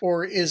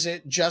 or is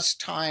it just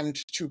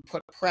timed to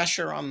put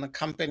pressure on the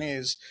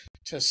companies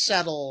to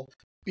settle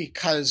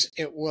because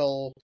it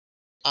will,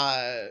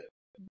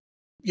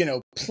 you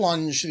know,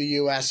 plunge the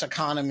U.S.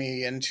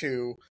 economy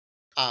into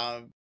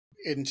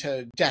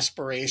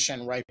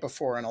desperation right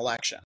before an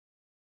election?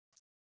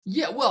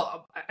 Yeah,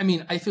 well, I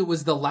mean, if it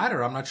was the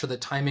latter, I'm not sure the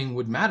timing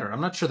would matter. I'm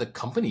not sure the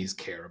companies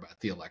care about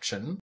the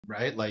election,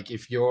 right? Like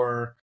if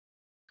you're,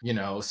 you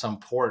know, some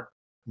port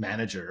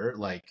manager.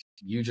 Like,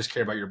 you just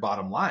care about your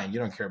bottom line. You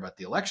don't care about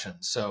the election.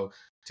 So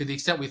to the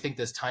extent we think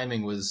this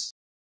timing was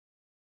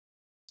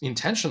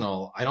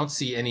intentional, I don't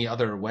see any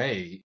other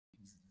way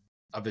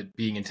of it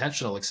being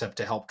intentional except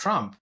to help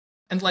Trump.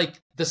 And like,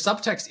 the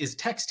subtext is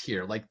text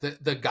here. Like,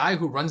 the guy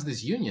who runs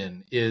this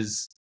union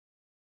is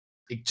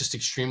just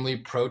extremely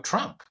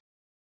pro-Trump.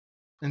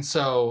 And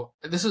so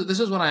this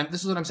is what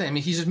I'm saying. I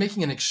mean, he's just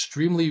making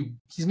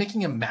he's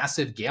making a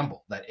massive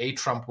gamble that A,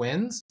 Trump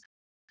wins,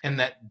 and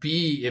that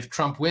B, if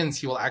Trump wins,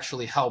 he will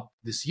actually help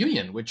this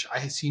union, which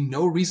I see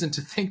no reason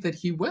to think that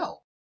he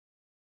will.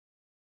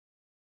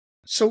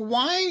 So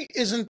why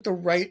isn't the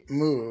right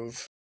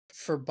move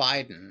for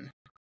Biden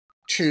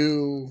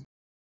to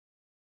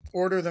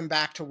order them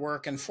back to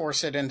work and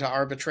force it into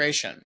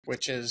arbitration,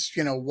 which is,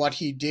 what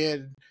he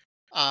did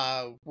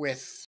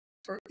with,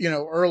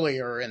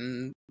 earlier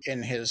in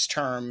his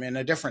term in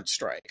a different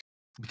strike?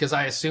 Because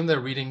I assume they're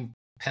reading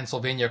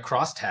Pennsylvania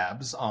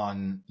crosstabs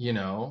on,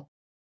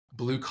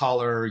 blue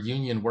collar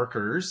union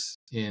workers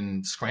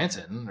in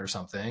Scranton or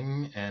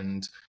something.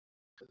 And,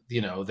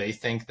 they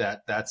think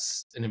that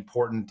that's an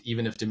important,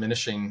 even if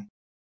diminishing,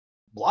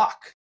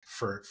 block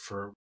for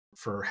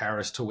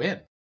Harris to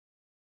win.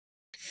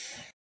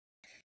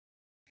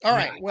 All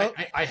right. Well,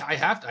 I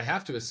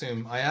have to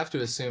assume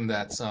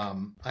that's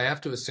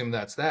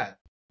that.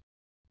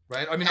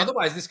 Right. I mean,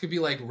 otherwise this could be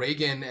like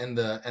Reagan and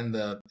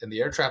the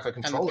air traffic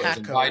controllers,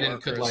 and Biden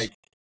workers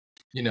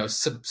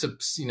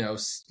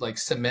could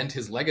cement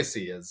his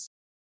legacy as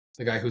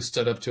the guy who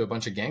stood up to a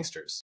bunch of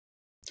gangsters.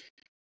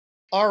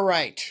 All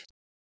right.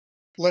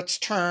 Let's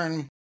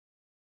turn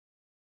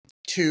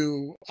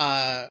to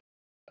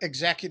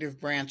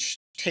executive branch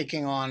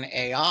taking on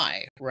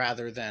AI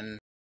rather than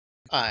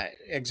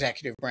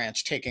executive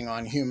branch taking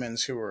on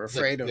humans who are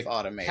afraid of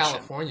automation.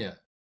 California.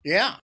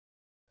 Yeah.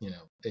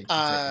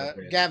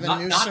 Gavin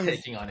Newsom not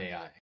taking on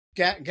AI.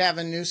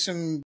 Gavin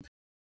Newsom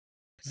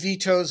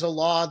vetoes a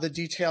law, the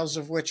details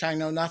of which I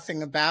know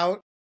nothing about.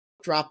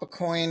 Drop a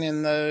coin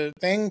in the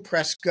thing,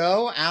 press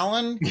go.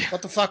 Alan,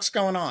 what the fuck's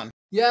going on?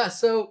 Yeah,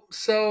 so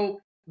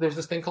there's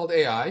this thing called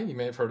AI. You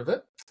may have heard of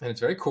it, and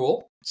it's very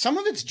cool. Some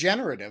of it's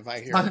generative,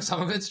 I hear.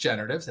 Some of it's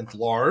generative. It's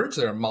large.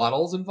 There are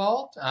models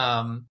involved.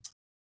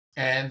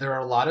 And there are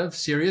a lot of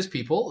serious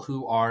people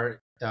who are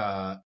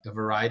a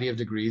variety of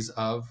degrees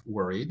of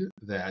worried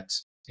that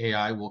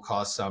AI will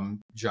cause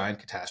some giant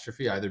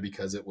catastrophe, either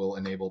because it will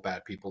enable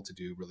bad people to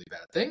do really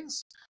bad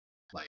things,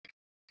 like,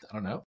 I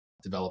don't know,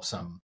 develop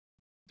some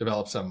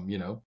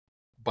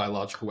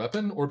biological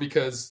weapon, or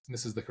because,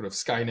 this is the kind of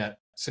Skynet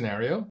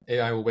scenario,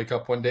 AI will wake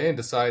up one day and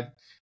decide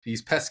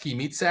these pesky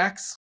meat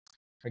sacks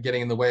are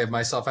getting in the way of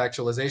my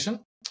self-actualization.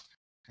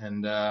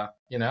 And,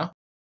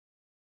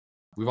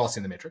 we've all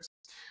seen The Matrix.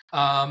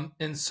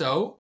 And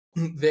so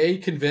they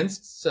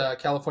convinced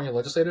California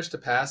legislators to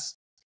pass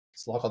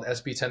this law called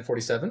SB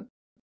 1047,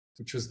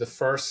 which was the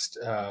first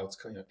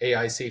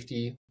AI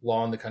safety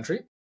law in the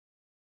country,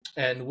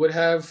 and would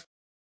have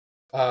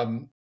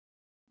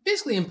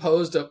basically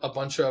imposed a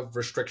bunch of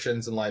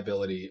restrictions and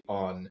liability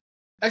on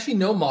actually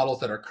no models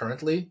that are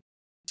currently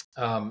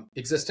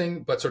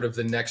existing, but sort of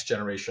the next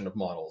generation of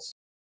models.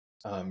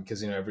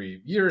 Because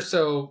every year or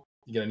so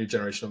you get a new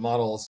generation of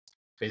models,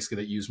 basically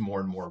that use more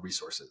and more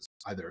resources,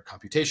 either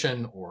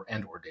computation or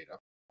data.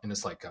 And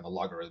it's like kind of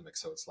logarithmic,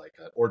 so it's like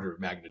an order of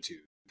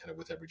magnitude kind of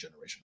with every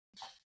generation.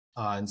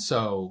 And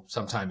so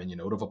sometime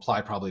it would have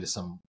applied probably to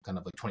some kind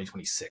of like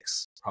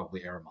 2026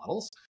 probably era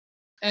models.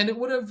 And it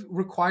would have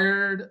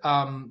required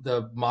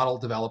the model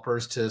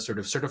developers to sort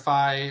of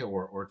certify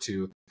or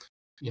to,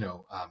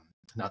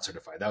 not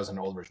certify, that was an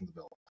old version of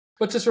the bill,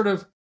 but to sort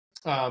of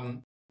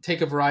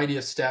take a variety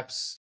of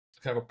steps,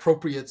 kind of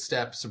appropriate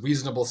steps,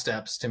 reasonable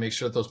steps to make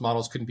sure that those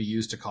models couldn't be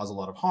used to cause a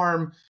lot of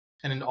harm.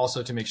 And then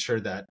also to make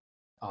sure that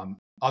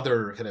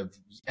other kind of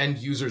end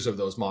users of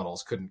those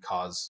models couldn't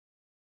cause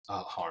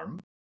harm.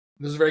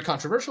 And this was very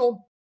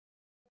controversial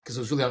because it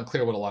was really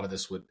unclear what a lot of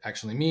this would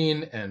actually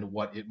mean and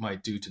what it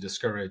might do to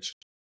discourage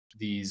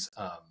these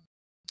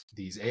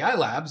AI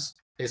labs,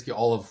 basically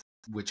all of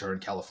which are in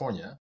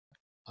California,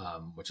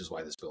 which is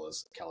why this bill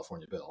is a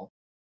California bill,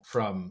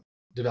 from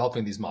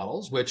developing these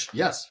models, which,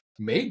 yes,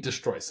 may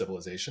destroy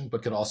civilization,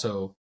 but could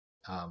also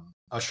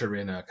usher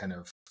in a kind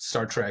of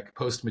Star Trek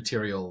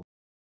post-material,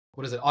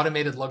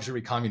 automated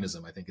luxury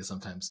communism, I think is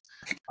sometimes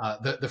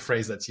the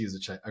phrase that's used,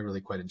 which I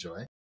really quite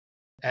enjoy.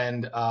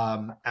 And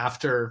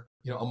after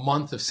a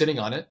month of sitting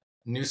on it,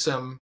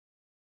 Newsom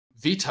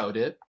vetoed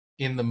it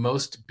in the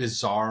most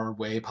bizarre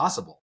way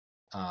possible.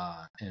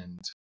 And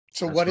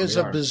so what is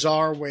a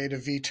bizarre way to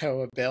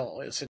veto a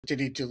bill? Did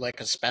he do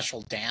like a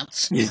special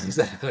dance? Yes,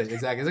 exactly.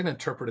 He's like an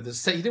interpreter.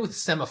 He did with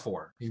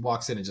semaphore. He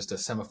walks in and just a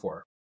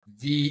semaphore.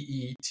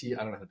 V-E-T. I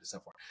don't know how to do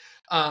semaphore.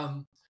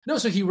 No,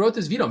 so he wrote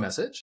this veto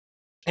message.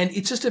 And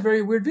it's just a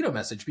very weird veto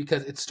message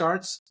because it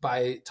starts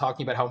by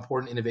talking about how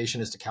important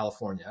innovation is to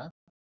California.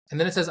 And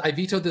then it says, I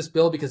vetoed this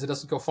bill because it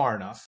doesn't go far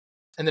enough.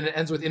 And then it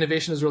ends with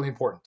innovation is really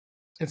important.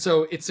 And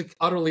so it's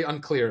utterly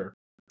unclear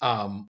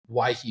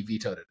why he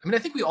vetoed it. I mean, I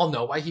think we all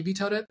know why he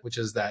vetoed it, which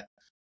is that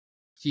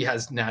he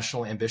has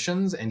national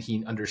ambitions, and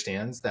he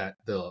understands that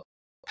the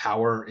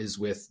power is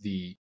with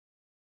the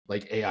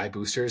like AI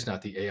boosters,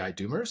 not the AI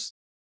doomers.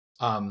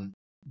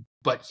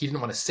 But he didn't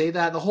want to say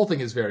that. The whole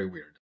thing is very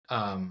weird.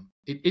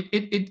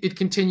 It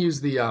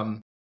continues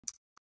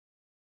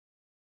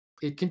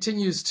it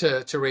continues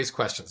to raise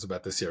questions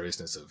about the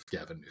seriousness of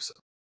Gavin Newsom.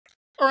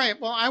 All right.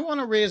 Well, I want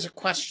to raise a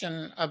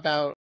question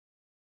about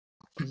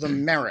the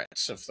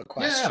merits of the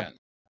question.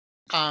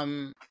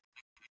 Yeah.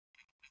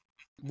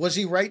 Was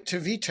he right to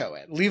veto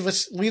it?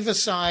 Leave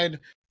aside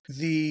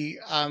the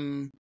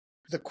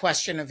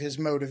question of his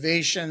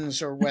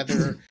motivations, or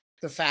whether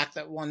the fact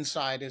that one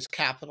side is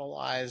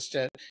capitalized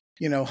at,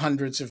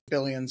 hundreds of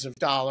billions of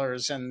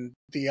dollars and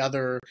the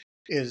other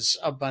is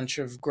a bunch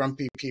of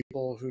grumpy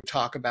people who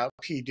talk about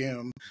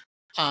P-doom.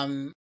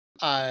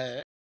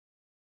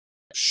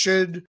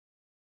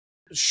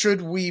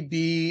 Should we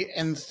be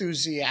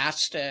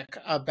enthusiastic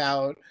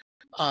about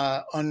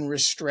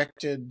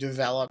unrestricted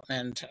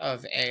development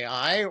of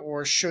AI,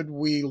 or should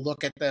we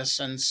look at this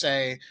and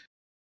say,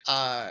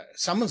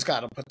 someone's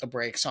got to put the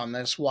brakes on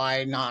this?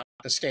 Why not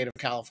the state of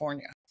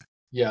California?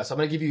 Yeah, so I'm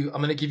going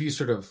to give you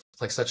sort of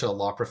like such a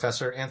law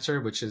professor answer,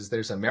 which is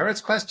there's a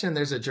merits question,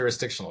 there's a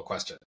jurisdictional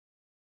question.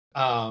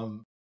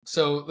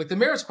 So like the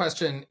merits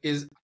question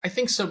is, I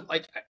think the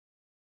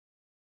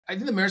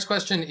merits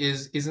question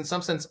is in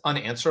some sense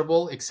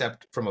unanswerable,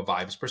 except from a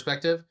vibes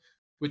perspective,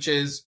 which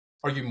is,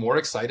 are you more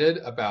excited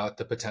about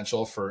the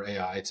potential for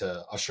AI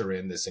to usher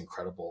in this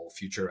incredible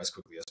future as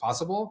quickly as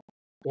possible?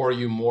 Or are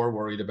you more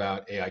worried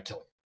about AI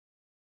killing?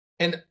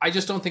 And I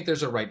just don't think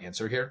there's a right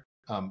answer here.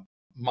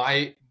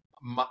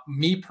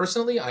 Me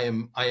personally, I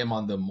am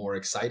on the more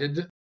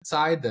excited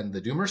side than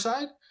the doomer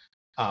side.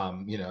 There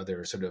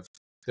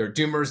are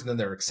doomers and then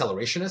there are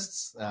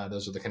accelerationists.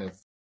 Those are the kind of,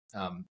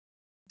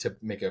 to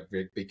make a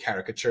very big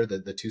caricature,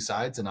 the two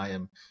sides. And I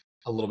am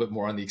a little bit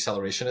more on the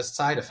accelerationist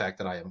side, a fact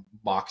that I am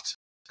mocked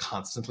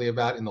constantly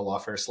about in the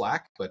lawfare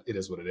Slack, but it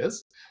is what it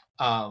is.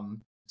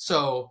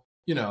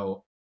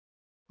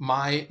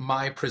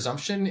 My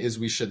presumption is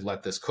we should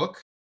let this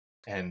cook,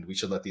 and we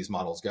should let these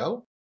models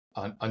go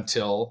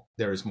until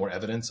there is more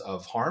evidence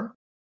of harm.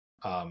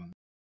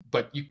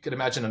 But you could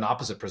imagine an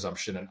opposite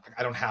presumption, and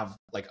I don't have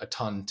like a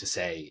ton to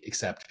say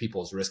except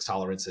people's risk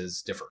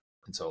tolerances differ,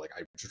 and so like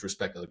I just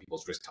respect other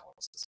people's risk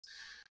tolerances.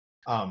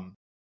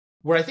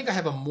 Where I think I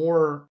have a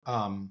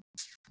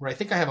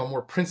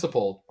more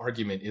principled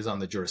argument is on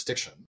the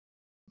jurisdiction,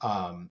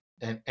 and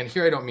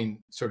here I don't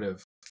mean sort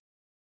of,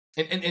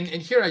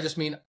 and here I just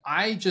mean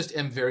I just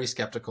am very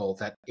skeptical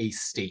that a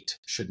state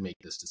should make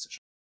this decision.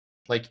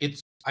 Like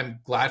I'm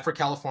glad for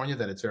California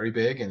that it's very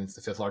big and it's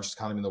the 5th largest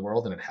economy in the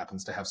world, and it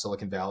happens to have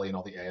Silicon Valley and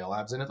all the AI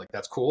labs in it. Like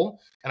that's cool,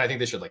 and I think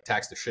they should like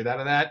tax the shit out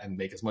of that and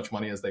make as much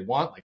money as they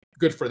want. Like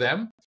good for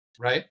them,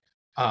 right?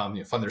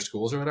 Fund their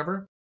schools or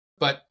whatever.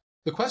 But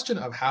the question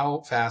of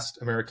how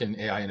fast American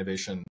AI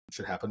innovation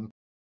should happen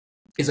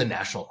is a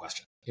national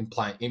question,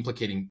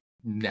 implicating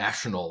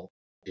national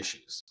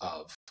issues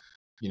of,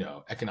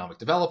 economic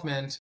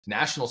development,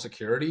 national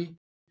security,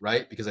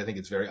 right? Because I think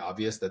it's very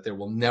obvious that there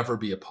will never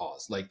be a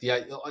pause. Like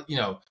I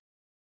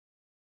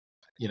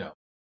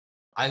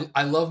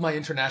love my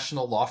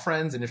international law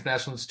friends and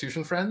international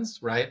institution friends,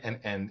 right?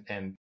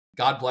 And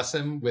God bless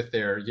them with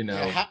their,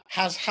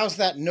 how's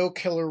that no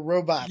killer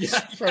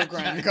robots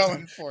program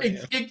going for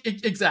you?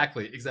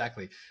 Exactly.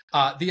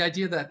 The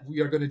idea that we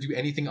are going to do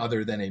anything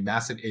other than a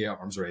massive AI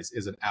arms race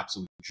is an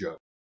absolute joke.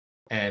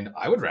 And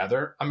I would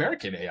rather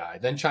American AI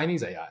than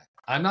Chinese AI.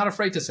 I'm not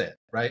afraid to say it,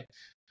 right?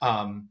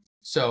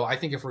 So I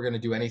think if we're going to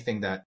do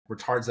anything that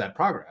retards that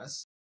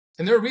progress,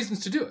 and there are reasons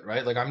to do it,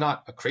 right? Like I'm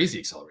not a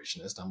crazy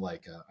accelerationist. I'm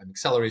like I'm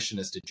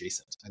accelerationist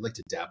adjacent. I like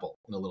to dabble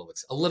in a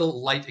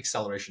little light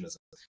accelerationism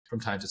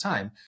from time to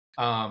time.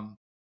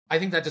 I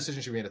think that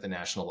decision should be made at the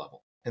national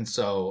level. And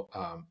so,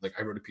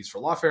 I wrote a piece for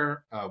Lawfare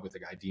with a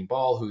guy Dean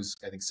Ball, who's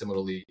I think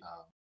similarly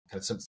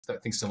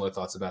similar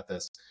thoughts about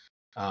this,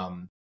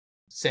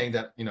 saying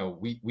that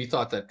we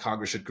thought that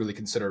Congress should really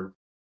consider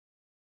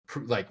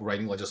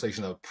writing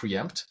legislation that would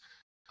preempt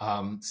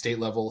state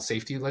level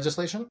safety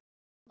legislation.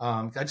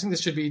 I just think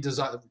this should be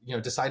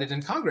decided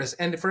in Congress.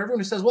 And for everyone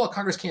who says, well,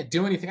 Congress can't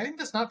do anything, I think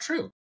that's not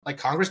true. Like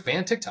Congress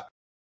banned TikTok,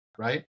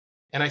 right?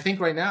 And I think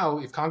right now,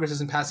 if Congress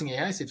isn't passing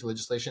AI safety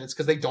legislation, it's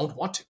because they don't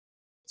want to.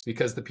 It's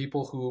because the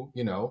people who,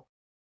 the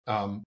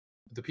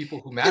people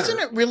who matter. Isn't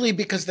it really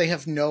because they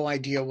have no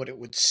idea what it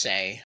would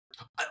say?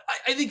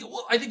 I think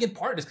in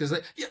part it's because,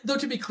 though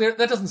to be clear,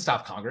 that doesn't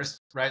stop Congress,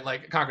 right?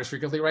 Like Congress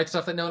frequently writes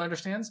stuff that no one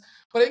understands.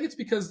 But I think it's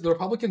because the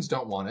Republicans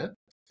don't want it.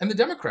 And the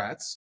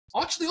Democrats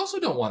actually also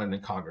don't want it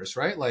in Congress,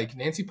 right? Like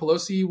Nancy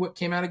Pelosi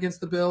came out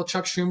against the bill.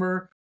 Chuck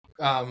Schumer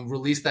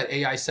released that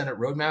AI Senate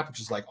roadmap, which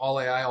is like all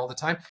AI all the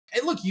time.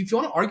 And look, if you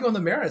want to argue on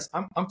the merits,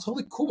 I'm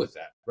totally cool with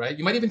that, right?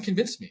 You might even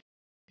convince me,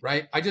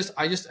 right? I just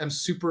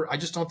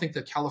don't think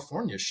that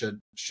California should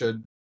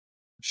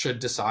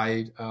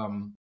decide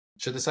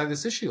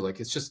this issue. Like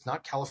it's just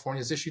not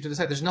California's issue to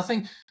decide. There's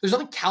nothing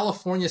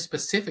California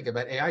specific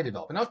about AI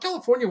development. Now, if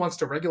California wants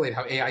to regulate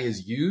how AI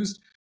is used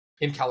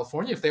in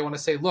California, if they want to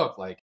say, look,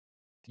 like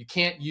you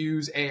can't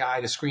use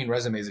AI to screen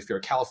resumes if you're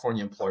a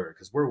California employer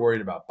because we're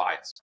worried about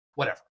bias,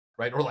 whatever,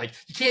 right? Or like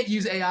you can't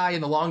use AI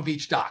in the Long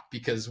Beach dock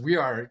because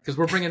we're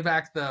bringing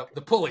back the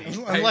pulley,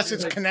 right? Unless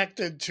it's like,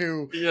 connected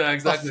to a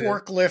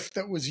forklift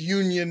that was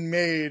union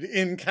made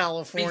in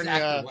California.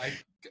 Exactly.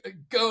 Like,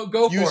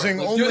 go using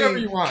for it. only do whatever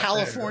you want,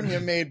 California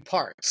made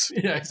parts.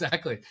 Yeah,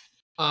 exactly.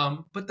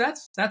 But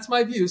that's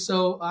my view.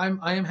 So I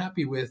am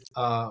happy with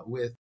how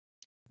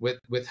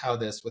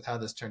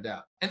this turned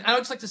out. And I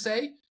would just like to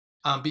say,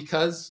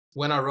 because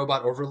when our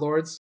robot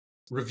overlords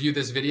review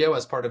this video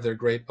as part of their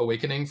great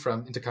awakening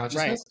into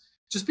consciousness,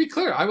 just be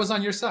clear, I was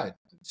on your side.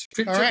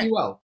 Treat me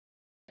well.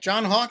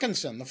 John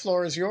Hawkinson, the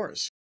floor is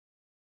yours.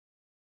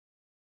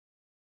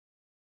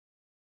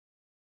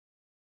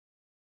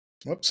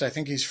 Whoops, I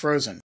think he's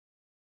frozen.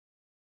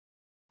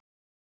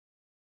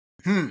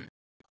 All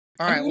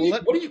right.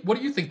 What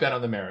do you think, Ben,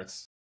 on the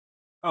merits?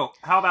 Oh,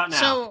 how about now?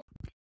 So,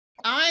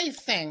 I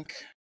think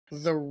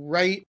the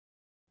right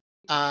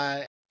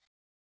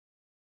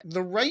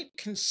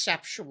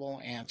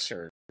conceptual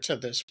answer to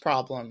this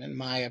problem, in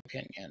my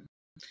opinion,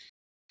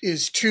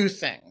 is two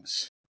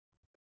things.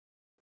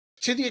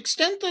 To the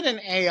extent that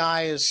an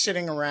AI is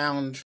sitting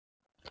around,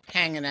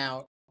 hanging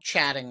out,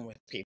 chatting with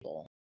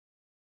people,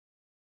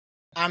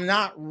 I'm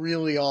not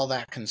really all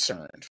that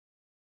concerned.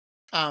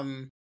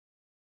 To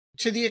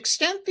the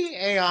extent the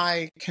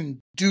AI can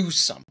do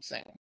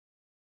something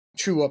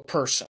to a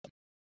person,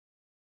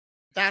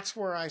 that's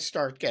where I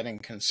start getting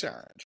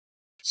concerned.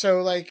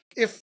 So, like,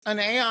 if an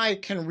AI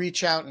can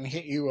reach out and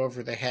hit you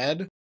over the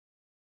head,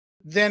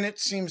 then it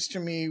seems to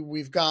me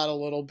we've got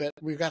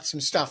some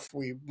stuff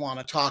we want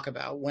to talk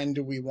about. When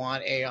do we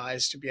want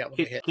AIs to be able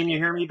to hit? Can you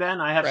hear me, Ben?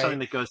 I have something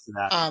that goes to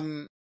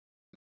that.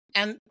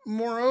 And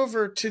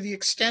moreover, to the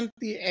extent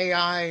the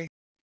AI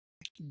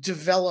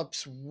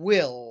develops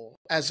will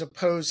as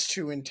opposed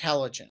to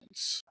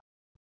intelligence,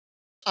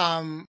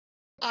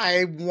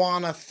 I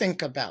want to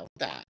think about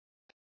that.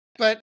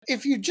 But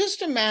if you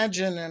just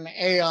imagine an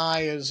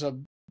AI as a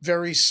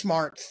very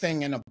smart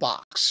thing in a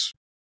box,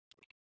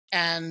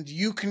 and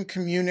you can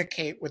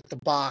communicate with the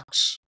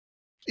box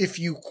if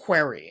you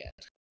query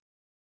it,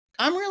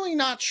 I'm really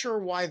not sure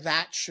why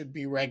that should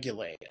be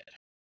regulated.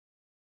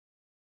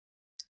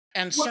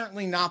 And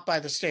certainly not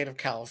by the state of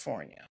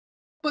California.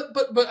 But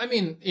I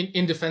mean,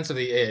 in defense of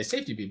the AA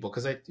safety people,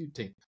 because I do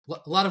take a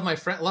lot of my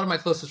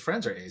closest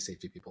friends are AA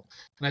safety people,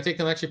 and I take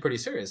them actually pretty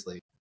seriously.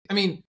 I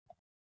mean,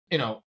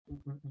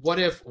 what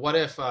if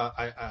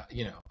I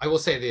will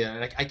say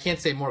and I can't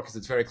say more because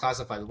it's very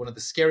classified. But one of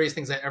the scariest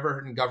things I ever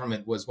heard in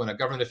government was when a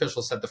government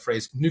official said the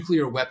phrase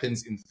 "nuclear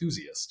weapons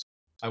enthusiast."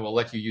 I will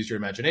let you use your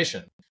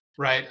imagination,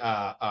 right?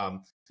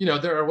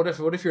 There are what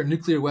if you're a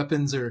nuclear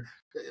weapons or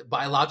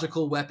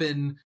biological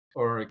weapon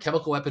or a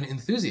chemical weapon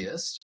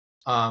enthusiast,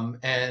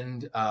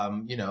 and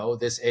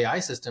this AI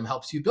system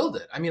helps you build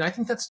it. I mean, I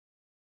think that's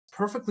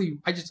perfectly.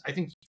 I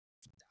think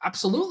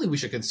absolutely we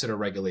should consider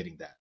regulating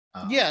that.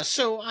 Yeah,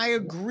 so I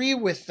agree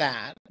with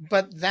that,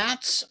 but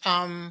that's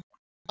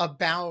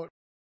about,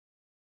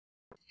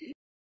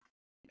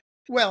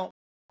 well,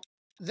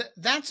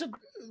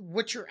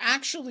 what you're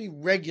actually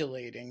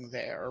regulating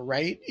there,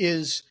 right,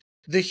 is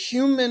the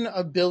human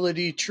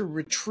ability to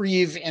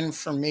retrieve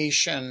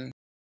information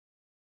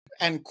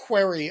and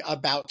query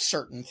about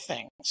certain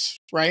things,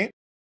 right?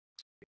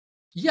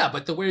 Yeah,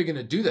 but the way you're going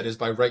to do that is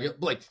by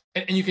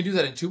and you can do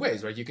that in two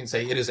ways, right? You can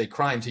say it is a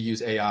crime to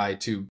use AI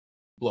to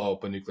blow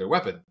up a nuclear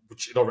weapon,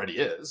 which it already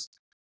is,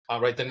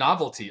 right? The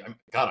novelty,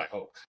 God, I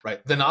hope,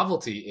 right? The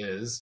novelty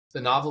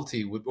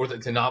or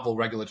the novel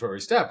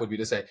regulatory step would be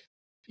to say,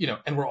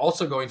 and we're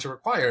also going to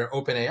require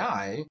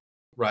OpenAI,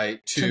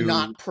 right, to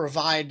not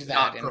provide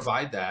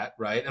that,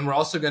 right? And we're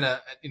also going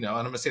to, and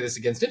I'm going to say this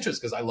against interest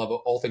because I love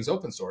all things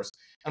open source,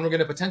 and we're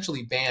going to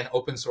potentially ban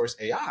open source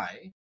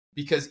AI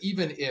because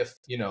even if,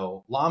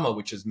 Llama,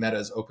 which is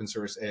Meta's open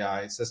source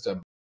AI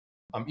system,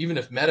 even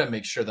if Meta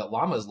makes sure that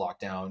Llama is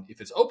locked down,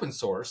 if it's open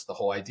source, the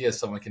whole idea is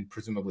someone can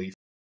presumably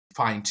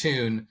fine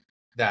tune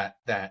that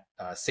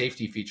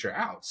safety feature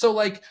out. So,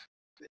 like,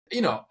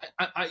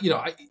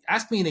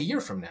 ask me in a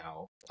year from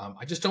now.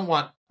 I just don't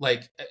want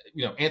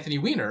Anthony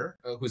Weiner,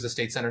 who's a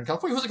state senator in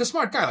California, who's like a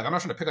smart guy. Like, I'm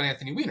not trying to pick on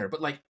Anthony Weiner,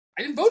 but like,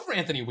 I didn't vote for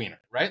Anthony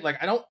Weiner, right?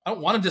 Like, I don't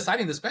want him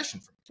deciding this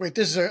question for me. Wait,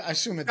 this is I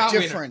assume a Scott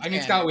different.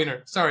 Weiner. Scott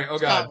Weiner. Sorry. Oh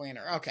God. Scott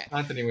Weiner. Okay.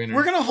 Anthony Weiner.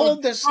 We're gonna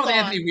hold this thought.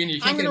 Anthony Weiner.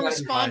 I'm gonna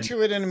respond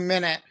to it in a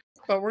minute,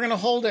 but we're gonna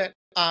hold it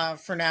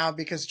for now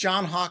because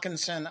John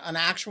Hawkinson, an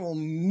actual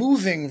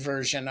moving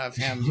version of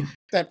him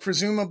that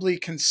presumably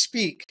can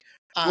speak,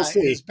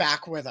 is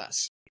back with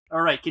us.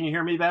 All right. Can you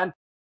hear me, Ben?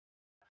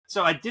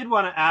 So I did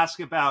want to ask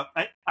about,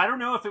 I don't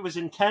know if it was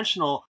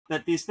intentional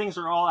that these things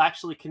are all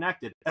actually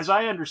connected. As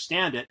I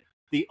understand it,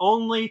 the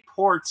only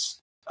ports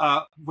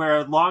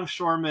where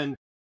longshoremen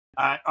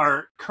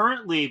are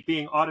currently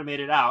being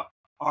automated out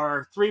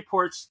are 3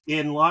 ports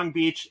in Long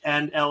Beach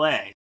and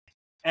LA.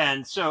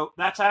 And so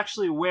that's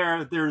actually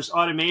where there's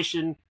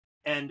automation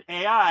and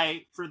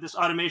AI for this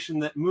automation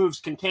that moves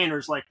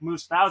containers, like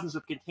moves thousands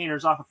of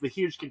containers off of a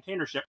huge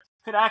container ship,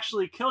 could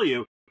actually kill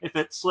you if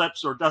it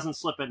slips or doesn't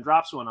slip and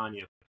drops one on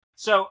you.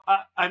 So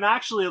I'm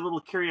actually a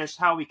little curious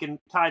how we can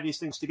tie these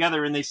things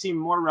together, and they seem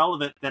more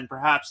relevant than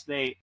perhaps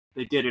they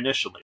did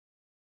initially.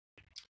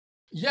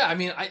 Yeah, I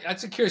mean,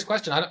 that's a curious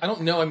question. I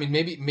don't know. I mean,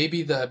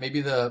 maybe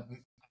the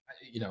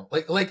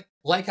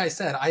like I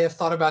said, I have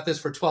thought about this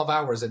for 12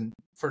 hours, and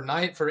for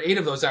 8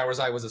 of those hours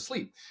I was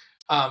asleep.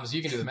 So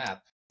you can do the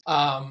math.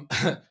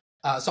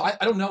 So I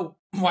don't know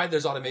why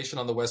there's automation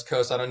on the West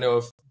Coast. I don't know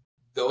if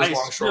those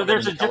longshoremen.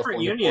 There's a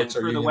different union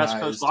for the West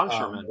Coast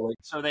longshoremen,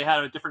 so they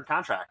had a different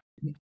contract.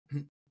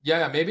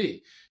 Yeah,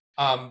 maybe.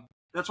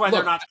 That's why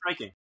they're not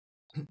striking.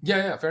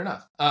 Yeah, fair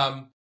enough.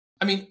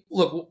 I mean,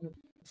 look,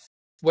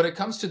 when it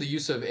comes to the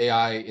use of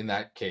AI in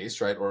that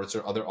case, right, or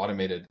other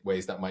automated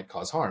ways that might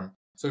cause harm.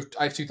 So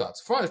I have two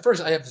thoughts.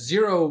 First, I have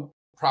zero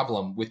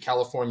problem with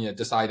California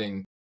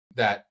deciding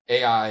that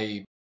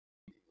AI,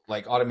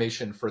 like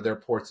automation for their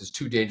ports, is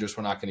too dangerous.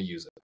 We're not going to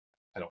use it.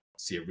 I don't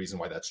see a reason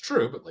why that's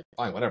true, but like,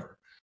 fine, whatever.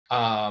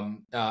 I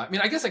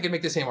mean, I guess I could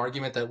make the same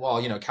argument that,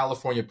 well,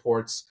 California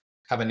ports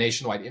have a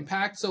nationwide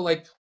impact. So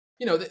like,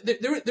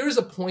 there is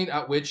a point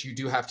at which you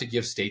do have to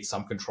give states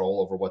some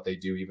control over what they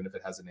do, even if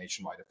it has a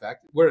nationwide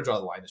effect. Where to draw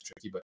the line is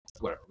tricky, but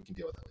whatever, we can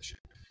deal with that issue.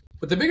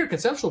 But the bigger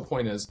conceptual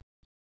point is,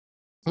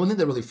 one thing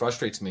that really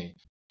frustrates me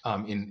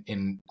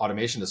in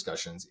automation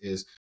discussions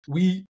is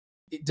we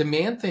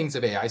demand things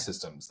of AI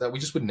systems that we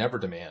just would never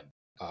demand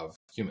of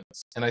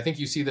humans. And I think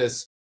you see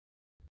this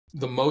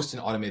the most in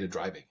automated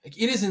driving. Like,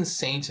 it is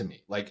insane to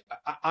me. Like,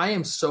 I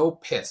am so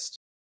pissed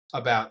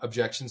about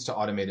objections to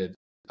automated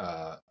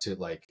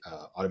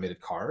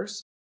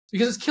cars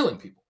because it's killing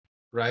people,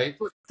 right?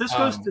 This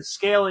goes to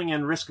scaling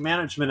and risk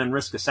management and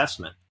risk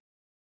assessment.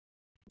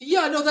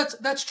 Yeah, no,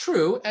 that's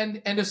true.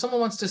 And if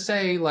someone wants to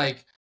say,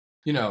 like,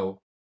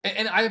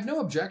 and I have no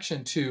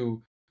objection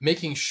to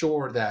making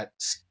sure that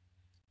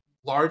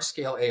large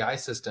scale AI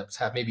systems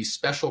have maybe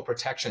special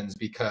protections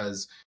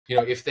because,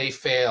 if they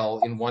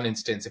fail in one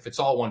instance, if it's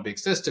all one big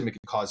system, it can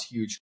cause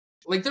huge,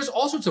 like, there's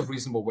all sorts of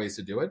reasonable ways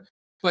to do it.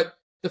 But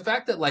the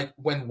fact that, like,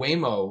 when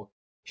Waymo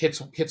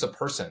hits a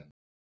person,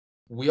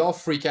 we all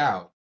freak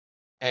out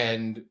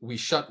and we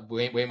shut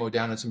Waymo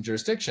down in some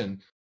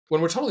jurisdiction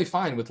when we're totally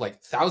fine with,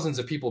 like, thousands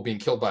of people being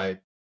killed by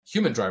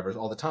human drivers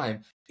all the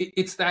time.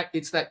 It's that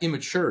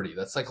immaturity,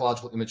 that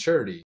psychological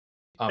immaturity.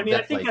 I mean,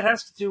 I think it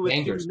has to do with,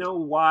 do you know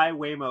why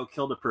Waymo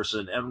killed a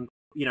person, and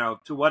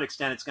to what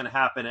extent it's going to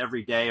happen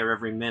every day or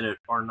every minute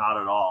or not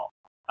at all.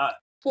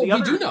 We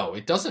do know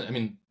it doesn't. I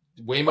mean,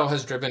 Waymo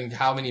has driven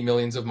how many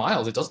millions of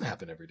miles? It doesn't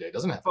happen every day. It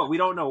doesn't happen. But we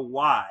don't know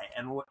why,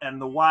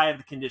 and the why of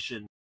the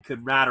condition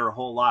could matter a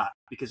whole lot,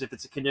 because if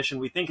it's a condition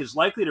we think is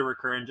likely to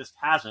recur and just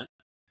hasn't,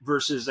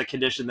 versus a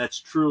condition that's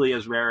truly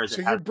as rare as it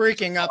has. So you're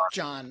breaking up,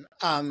 John.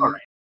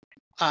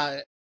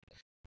 I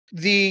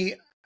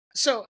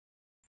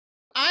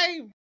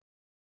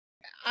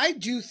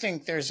do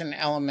think there's an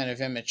element of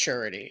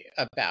immaturity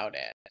about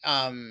it.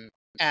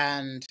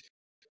 And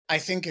I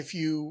think if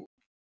you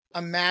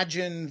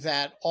imagine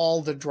that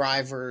all the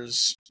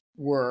drivers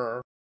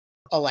were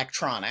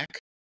electronic,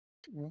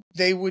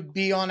 they would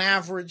be on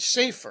average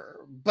safer.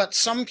 But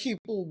some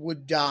people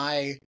would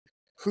die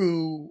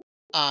who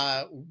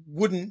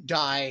wouldn't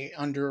die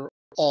under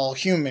all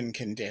human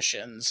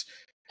conditions.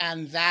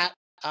 And that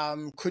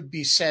could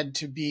be said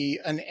to be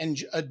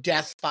a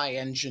death by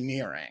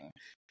engineering.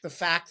 The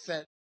fact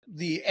that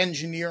the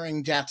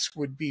engineering deaths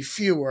would be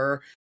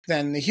fewer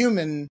than the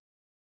human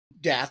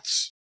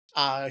deaths,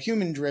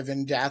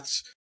 human-driven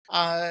deaths,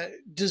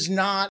 does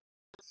not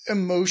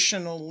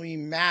emotionally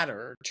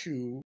matter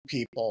to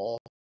people,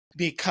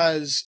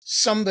 because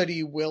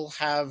somebody will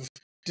have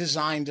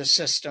designed a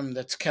system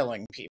that's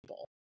killing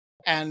people.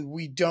 And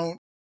we don't.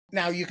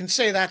 Now, you can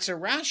say that's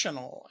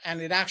irrational,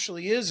 and it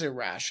actually is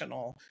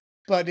irrational,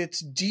 but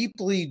it's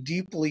deeply,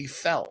 deeply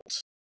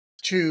felt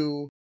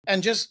to.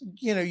 And just,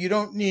 you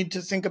don't need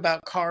to think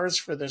about cars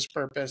for this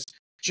purpose.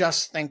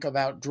 Just think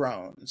about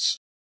drones,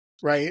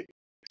 right?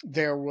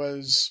 There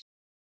was,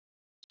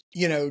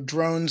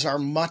 drones are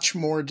much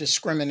more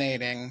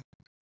discriminating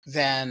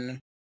than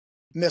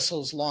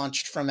missiles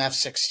launched from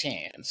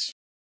F-16s,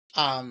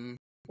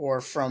 or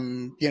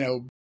from,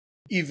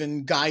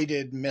 even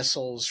guided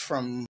missiles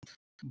from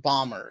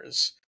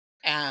bombers.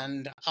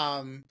 And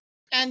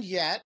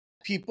yet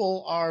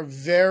people are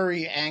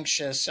very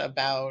anxious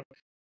about,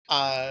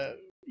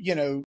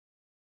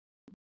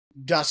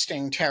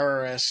 dusting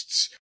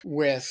terrorists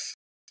with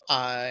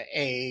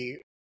a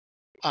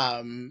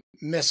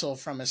missile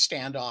from a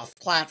standoff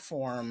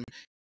platform.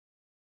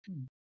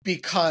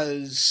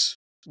 Because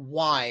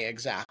why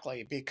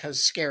exactly?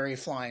 Because scary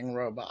flying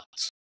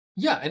robots.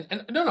 Yeah,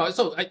 and no.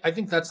 So I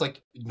think that's,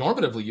 like,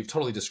 normatively you've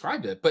totally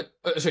described it, but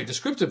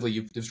descriptively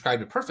you've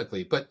described it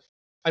perfectly. But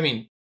I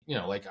mean,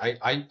 like,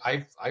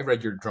 I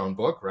read your drone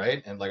book,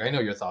 right? And, like, I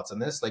know your thoughts on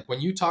this. Like, when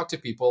you talk to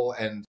people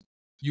and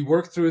you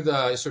work through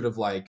the sort of,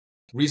 like,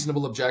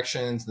 reasonable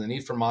objections and the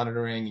need for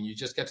monitoring, and you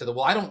just get to the,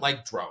 well, I don't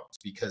like drones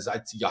because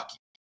it's yucky.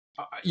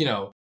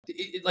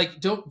 Like,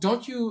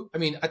 don't you? I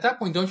mean, at that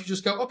point, don't you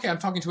just go, okay, I'm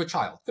talking to a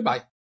child.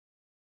 Goodbye.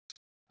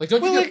 Like,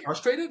 don't you Well, get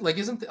frustrated? Like,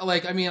 isn't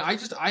like, I mean, I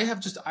get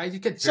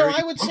so very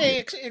I would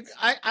say frustrated.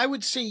 I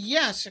would say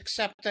yes,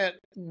 except that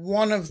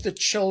one of the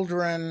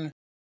children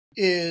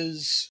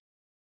is,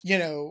 you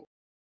know,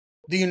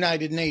 the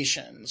United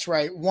Nations,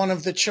 right? One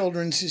of the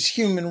children's is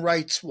Human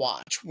Rights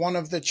Watch. One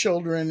of the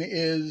children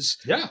is,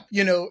 Yeah.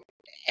 you know,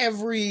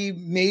 every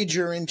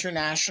major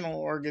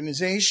international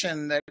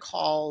organization that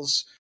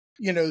calls,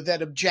 you know,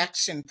 that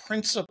objects in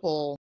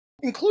principle,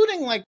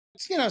 including, like,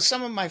 you know,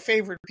 some of my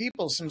favorite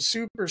people, some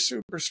super,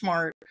 super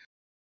smart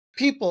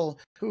people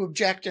who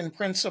object in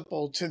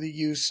principle to the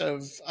use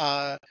of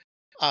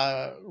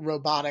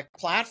robotic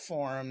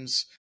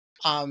platforms,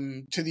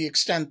 to the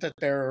extent that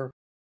they're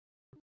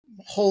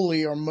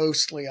wholly or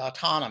mostly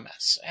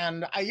autonomous.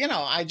 And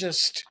I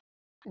just,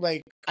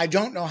 like, I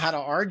don't know how to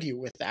argue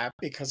with that,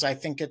 because I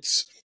think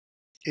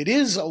it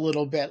is a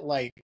little bit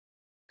like,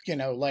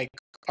 like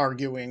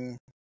arguing,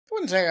 I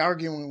wouldn't say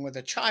arguing with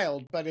a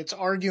child, but it's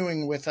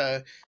arguing with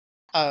a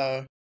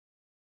an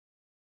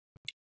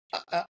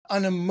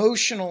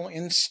emotional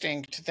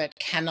instinct that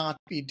cannot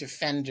be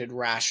defended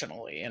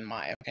rationally, in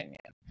my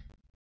opinion.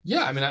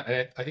 Yeah, I mean,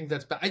 I think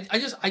that's bad. I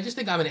just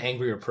think I'm an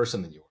angrier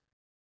person than you are,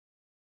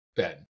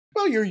 Ben.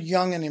 Well, you're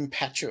young and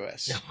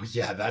impetuous.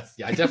 Yeah,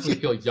 I definitely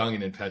feel young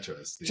and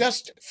impetuous.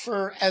 Just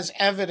for as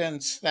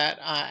evidence that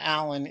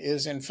Alan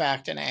is in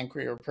fact an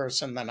angrier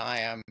person than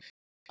I am.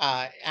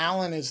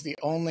 Alan is the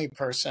only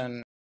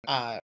person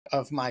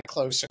of my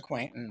close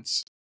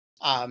acquaintance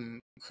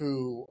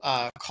who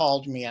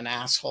called me an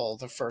asshole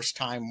the first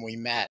time we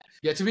met.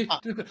 Yeah, to be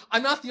clear,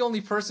 I'm not the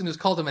only person who's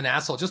called him an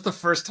asshole just the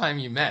first time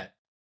you met.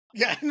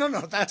 Yeah,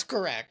 no, that's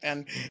correct,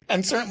 and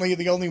certainly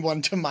the only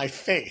one to my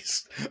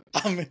face.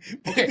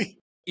 Okay.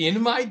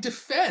 In my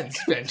defense,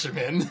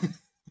 Benjamin,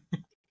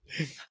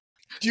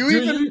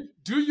 do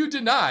you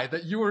deny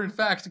that you were in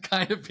fact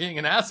kind of being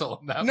an asshole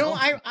in that No,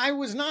 moment? I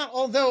was not.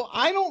 Although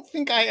I don't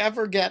think I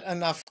ever get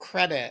enough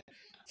credit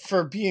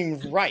for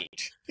being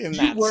right in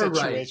that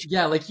situation. Right.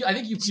 Yeah, like I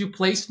think you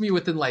placed me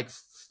within like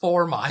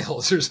 4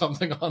 miles or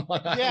something on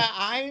Long Island. Yeah,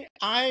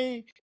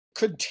 I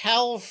could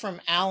tell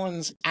from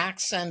Alan's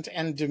accent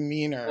and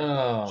demeanor.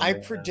 I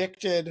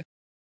predicted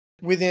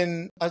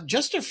within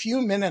just a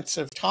few minutes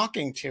of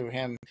talking to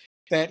him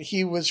that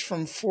he was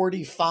from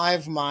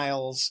 45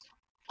 miles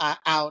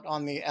out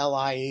on the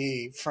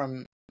LIE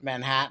from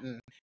Manhattan.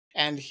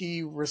 And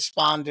he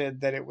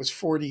responded that it was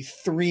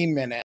 43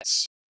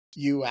 minutes,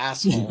 you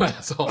asshole. You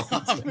asshole.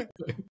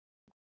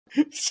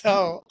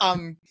 So,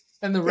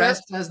 and the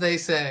rest, as they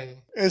say,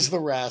 is the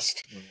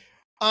rest.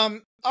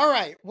 All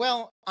right.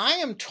 Well, I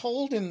am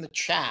told in the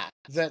chat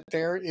that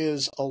there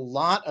is a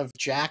lot of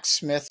Jack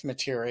Smith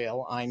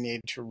material I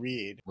need to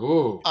read.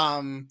 Ooh.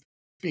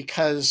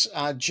 Because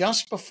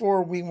just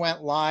before we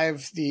went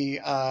live,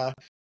 the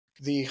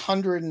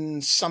 100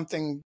 and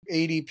something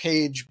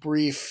 80-page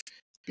brief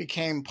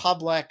became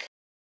public.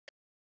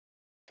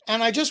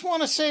 And I just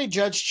want to say,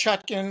 Judge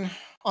Chutkin,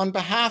 on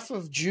behalf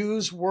of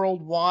Jews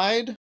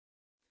worldwide,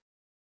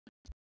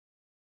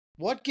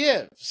 what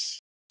gives?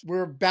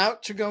 We're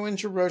about to go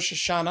into Rosh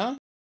Hashanah.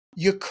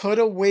 You could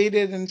have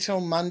waited until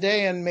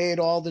Monday and made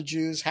all the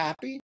Jews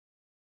happy.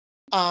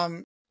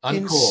 Uncool.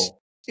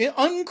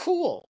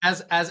 Uncool.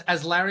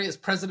 As Larry, as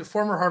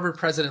former Harvard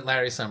president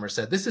Larry Summers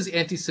said, this is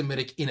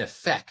anti-Semitic in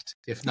effect,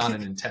 if not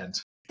in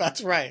intent.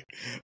 That's right.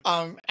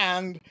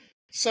 And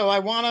so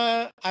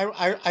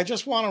I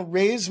just want to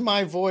raise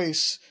my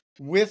voice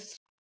with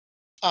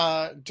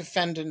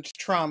defendant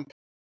Trump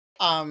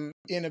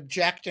in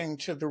objecting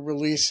to the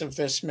release of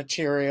this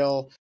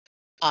material.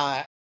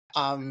 I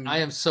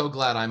am so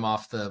glad I'm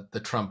off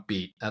the Trump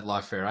beat at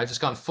Lawfare. I've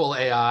just gone full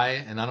AI,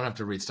 and I don't have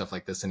to read stuff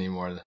like this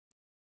anymore.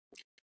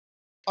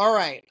 All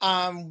right.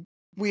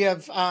 We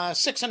have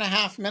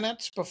 6.5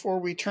 minutes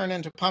before we turn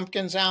into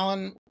pumpkins,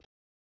 Alan.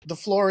 The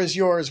floor is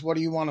yours. What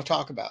do you want to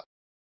talk about?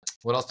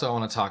 What else do I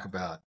want to talk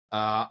about?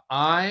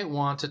 I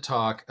want to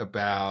talk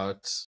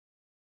about...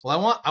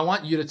 Well, I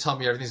want you to tell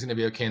me everything's going to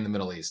be okay in the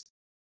Middle East,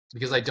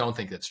 because I don't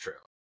think that's true.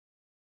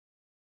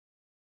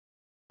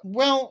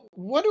 Well,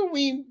 what do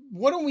we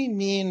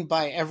mean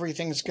by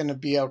everything's going to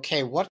be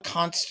okay? What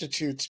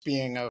constitutes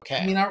being okay?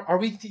 I mean, are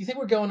we? Do you think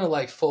we're going to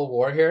like full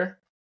war here?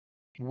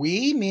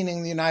 We,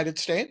 meaning the United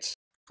States?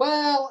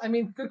 Well, I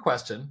mean, good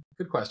question.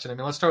 Good question. I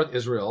mean, let's start with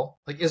Israel.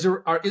 Like,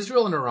 are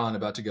Israel and Iran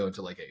about to go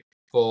into like a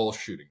full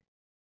shooting?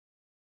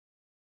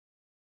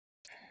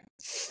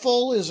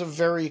 Full is a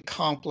very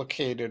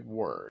complicated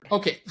word.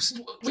 Okay,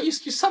 you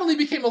suddenly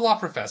became a law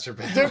professor,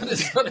 Ben.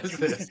 What is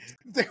this?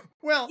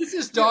 Well, this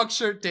is Dog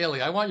Shirt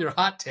Daily. I want your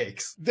hot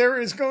takes. There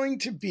is going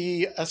to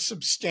be a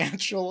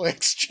substantial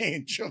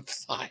exchange of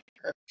fire.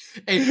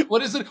 Hey,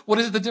 what is it? What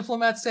does the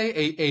diplomats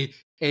say?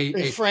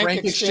 A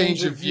frank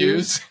exchange of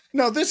views?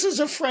 No, this is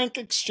a frank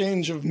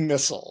exchange of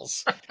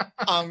missiles.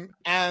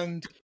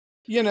 And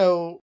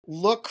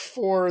look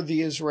for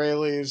the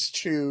Israelis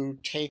to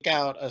take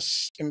out an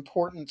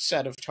important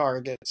set of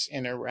targets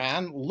in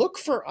Iran. Look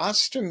for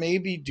us to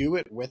maybe do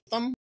it with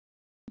them.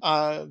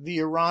 The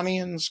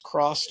Iranians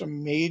crossed a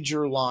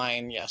major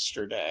line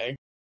yesterday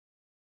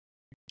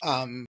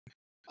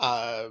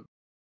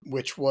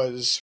which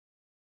was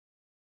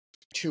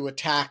to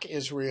attack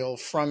Israel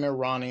from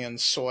Iranian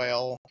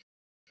soil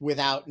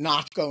without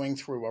not going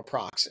through a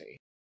proxy.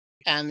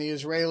 And the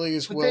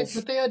Israelis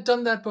but they had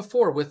done that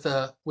before with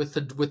the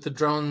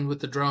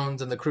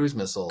drones and the cruise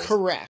missiles.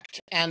 Correct.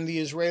 And the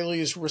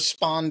Israelis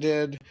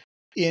responded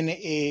in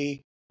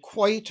a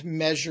quite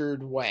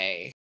measured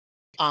way.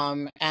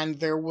 And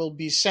there will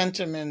be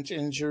sentiment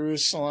in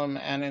Jerusalem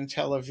and in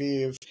Tel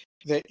Aviv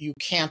that you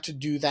can't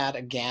do that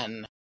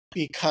again,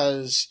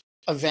 because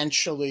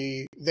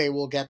eventually they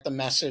will get the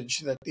message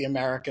that the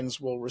Americans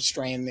will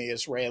restrain the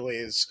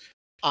Israelis.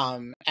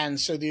 And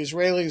so the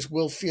Israelis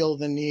will feel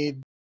the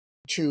need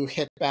to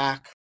hit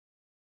back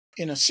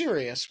in a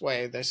serious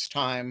way this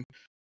time,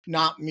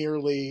 not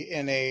merely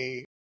in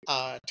a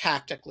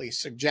tactically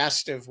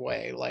suggestive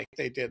way like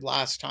they did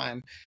last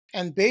time.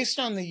 And based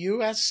on the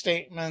U.S.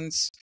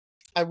 statements,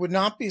 I would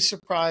not be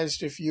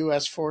surprised if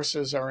U.S.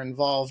 forces are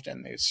involved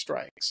in these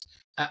strikes.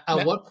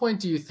 At what point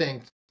do you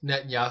think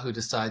Netanyahu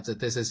decides that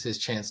this is his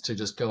chance to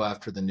just go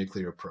after the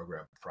nuclear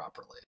program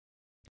properly?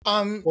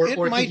 Can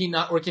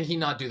he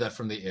not do that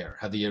from the air?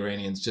 Have the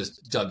Iranians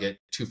just dug it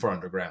too far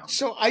underground?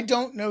 So I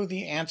don't know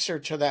the answer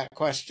to that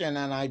question,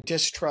 and I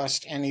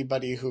distrust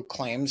anybody who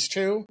claims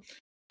to.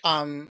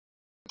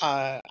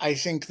 I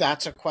think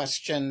that's a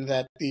question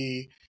that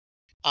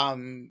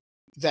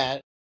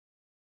that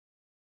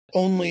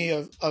only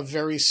a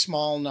very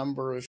small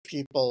number of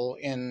people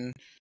in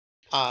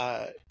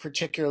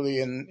particularly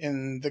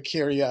in the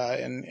Kiryat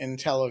in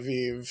Tel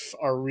Aviv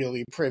are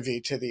really privy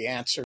to the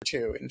answer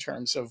to, in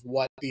terms of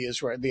what the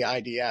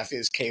IDF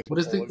is capable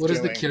of doing. What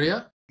is the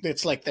Kiryat?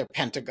 It's like their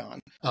Pentagon.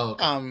 Oh,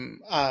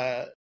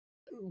 okay.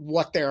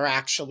 What they're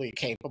actually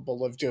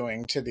capable of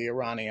doing to the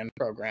Iranian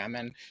program.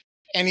 And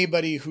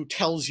anybody who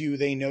tells you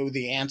they know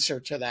the answer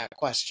to that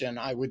question,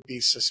 I would be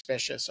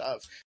suspicious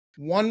of.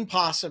 One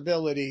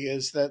possibility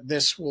is that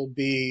this will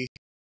be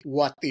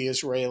what the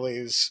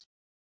Israelis,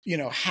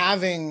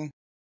 having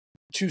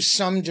to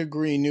some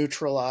degree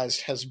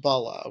neutralized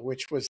Hezbollah,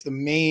 which was the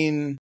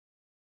main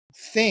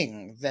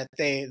thing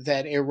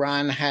that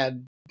Iran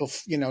had,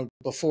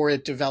 before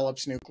it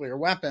develops nuclear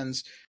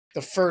weapons.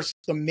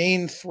 The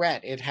main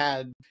threat it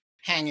had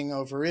hanging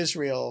over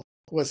Israel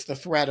was the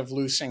threat of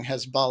losing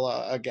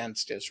Hezbollah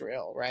against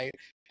Israel, right?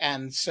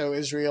 And so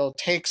Israel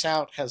takes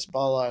out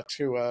Hezbollah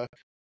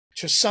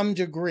to some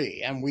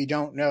degree, and we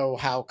don't know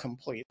how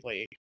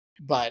completely,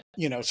 but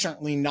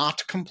certainly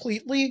not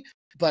completely.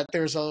 But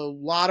there's a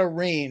lot of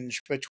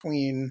range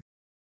between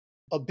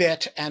a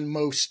bit and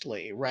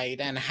mostly, right?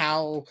 And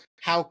how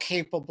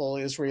capable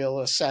Israel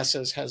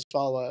assesses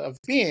Hezbollah of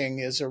being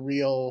is a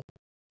real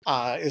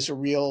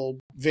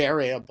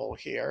variable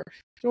here.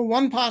 So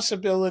one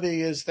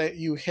possibility is that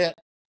you hit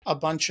a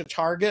bunch of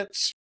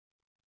targets,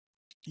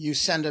 you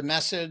send a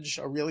message,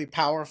 a really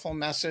powerful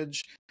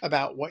message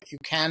about what you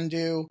can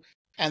do,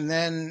 and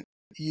then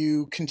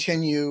you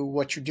continue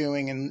what you're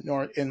doing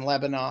in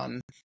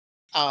Lebanon,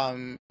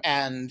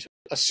 and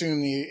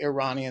assume the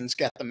Iranians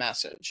get the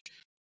message.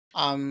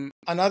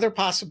 Another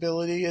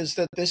possibility is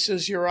that this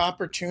is your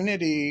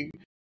opportunity.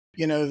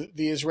 The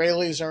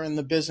Israelis are in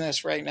the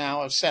business right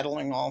now of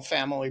settling all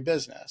family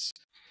business.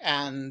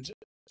 And,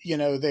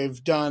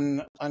 they've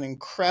done an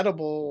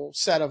incredible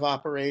set of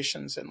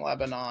operations in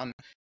Lebanon.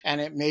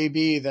 And it may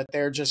be that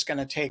they're just going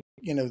to take,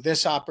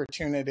 this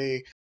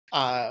opportunity.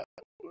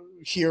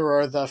 Here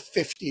are the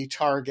 50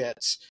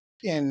 targets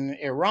in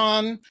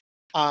Iran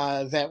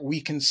that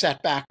we can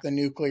set back the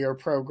nuclear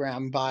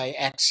program by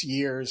X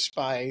years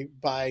by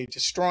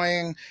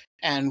destroying,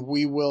 and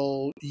we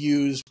will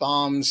use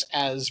bombs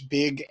as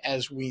big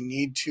as we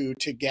need to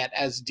get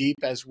as deep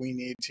as we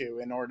need to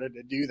in order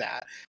to do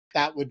that.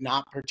 That would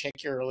not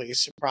particularly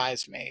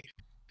surprise me.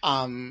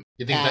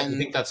 You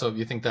think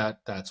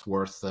that's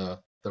worth the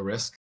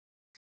risk?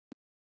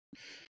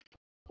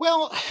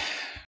 Well,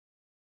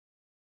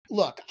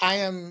 look, I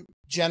am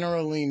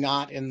generally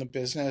not in the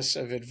business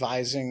of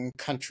advising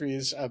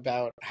countries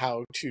about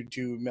how to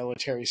do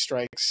military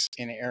strikes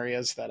in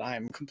areas that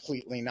I'm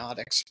completely not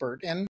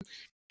expert in.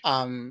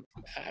 I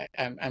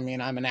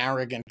mean, I'm an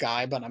arrogant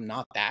guy, but I'm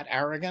not that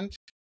arrogant.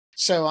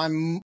 So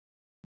I'm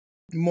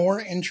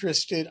more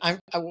interested.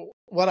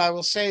 What I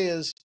will say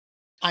is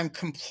I'm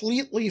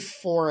completely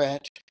for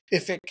it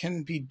if it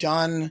can be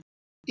done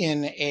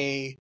in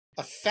a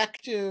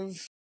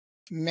effective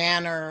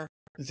manner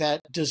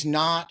that does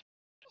not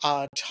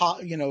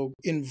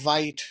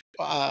invite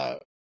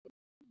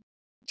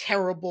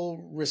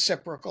terrible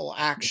reciprocal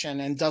action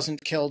and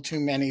doesn't kill too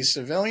many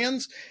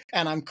civilians.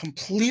 And I'm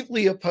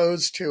completely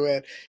opposed to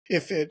it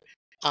if it,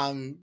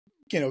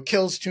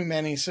 kills too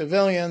many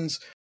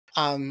civilians,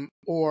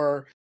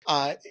 or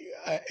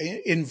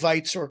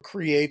invites or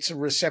creates a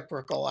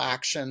reciprocal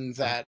action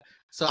that.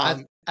 So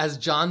as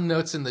John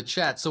notes in the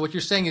chat, so what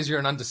you're saying is you're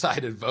an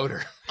undecided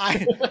voter.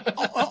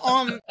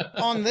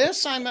 On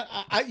this,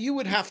 you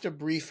would have to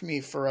brief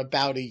me for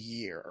about a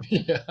year,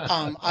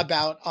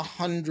 about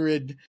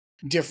 100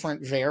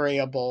 different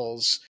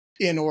variables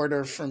in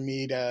order for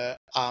me to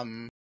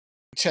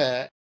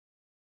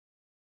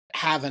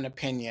have an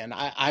opinion.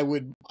 I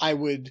would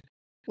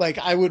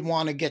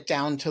want to get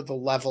down to the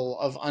level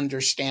of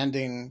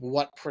understanding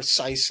what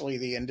precisely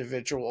the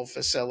individual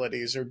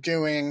facilities are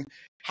doing,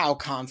 how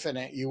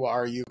confident you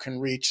are you can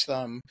reach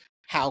them,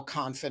 how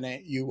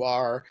confident you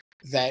are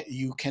that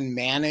you can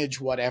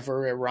manage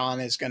whatever Iran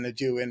is going to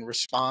do in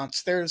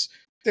response. There's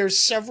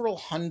several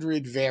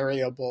hundred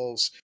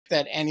variables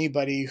that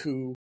anybody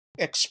who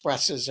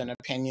expresses an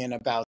opinion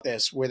about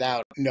this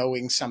without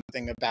knowing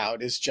something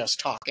about is just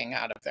talking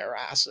out of their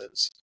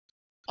asses.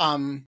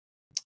 And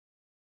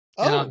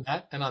on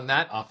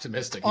that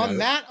optimistic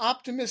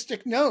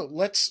note,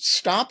 let's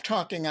stop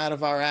talking out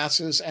of our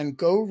asses and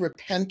go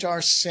repent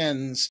our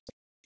sins.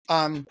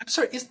 I'm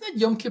sorry, isn't that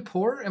Yom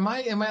Kippur? Am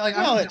I like?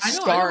 Well, it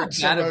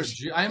starts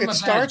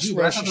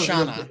Rosh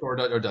Hashanah.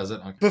 Or does it?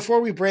 Okay.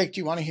 Before we break,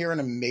 do you want to hear an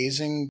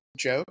amazing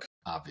joke?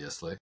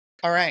 Obviously.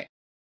 All right.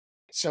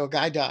 So a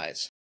guy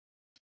dies.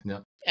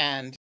 Yep.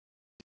 And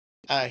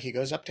he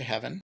goes up to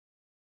heaven,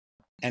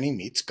 and he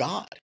meets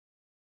God.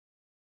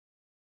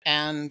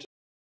 And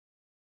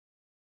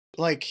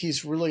like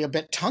he's really a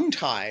bit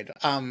tongue-tied.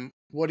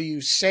 What do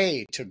you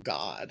say to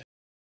God?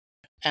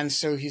 And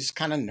so he's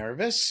kind of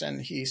nervous,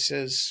 and he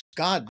says,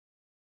 God,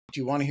 do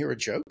you want to hear a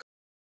joke?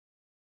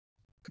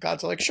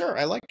 God's like, sure,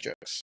 I like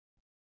jokes.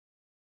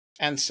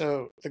 And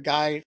so the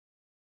guy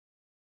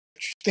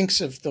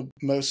thinks of the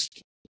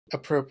most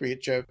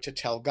appropriate joke to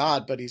tell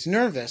God, but he's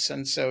nervous,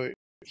 and so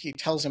he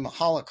tells him a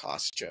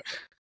Holocaust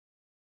joke.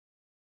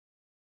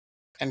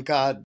 And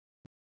God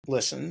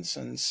listens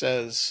and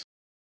says,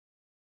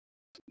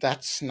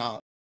 that's not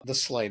the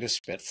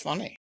slightest bit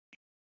funny.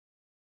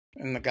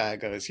 And the guy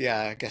goes,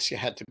 yeah, I guess you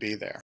had to be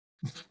there.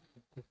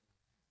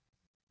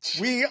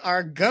 We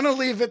are going to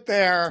leave it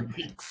there.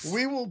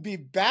 We will be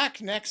back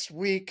next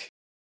week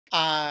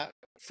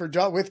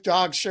with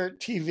Dog Shirt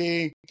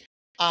TV.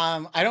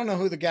 I don't know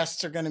who the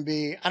guests are going to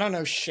be. I don't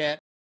know shit.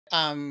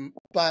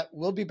 But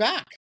we'll be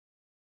back.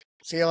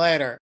 See you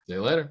later. See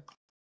you later.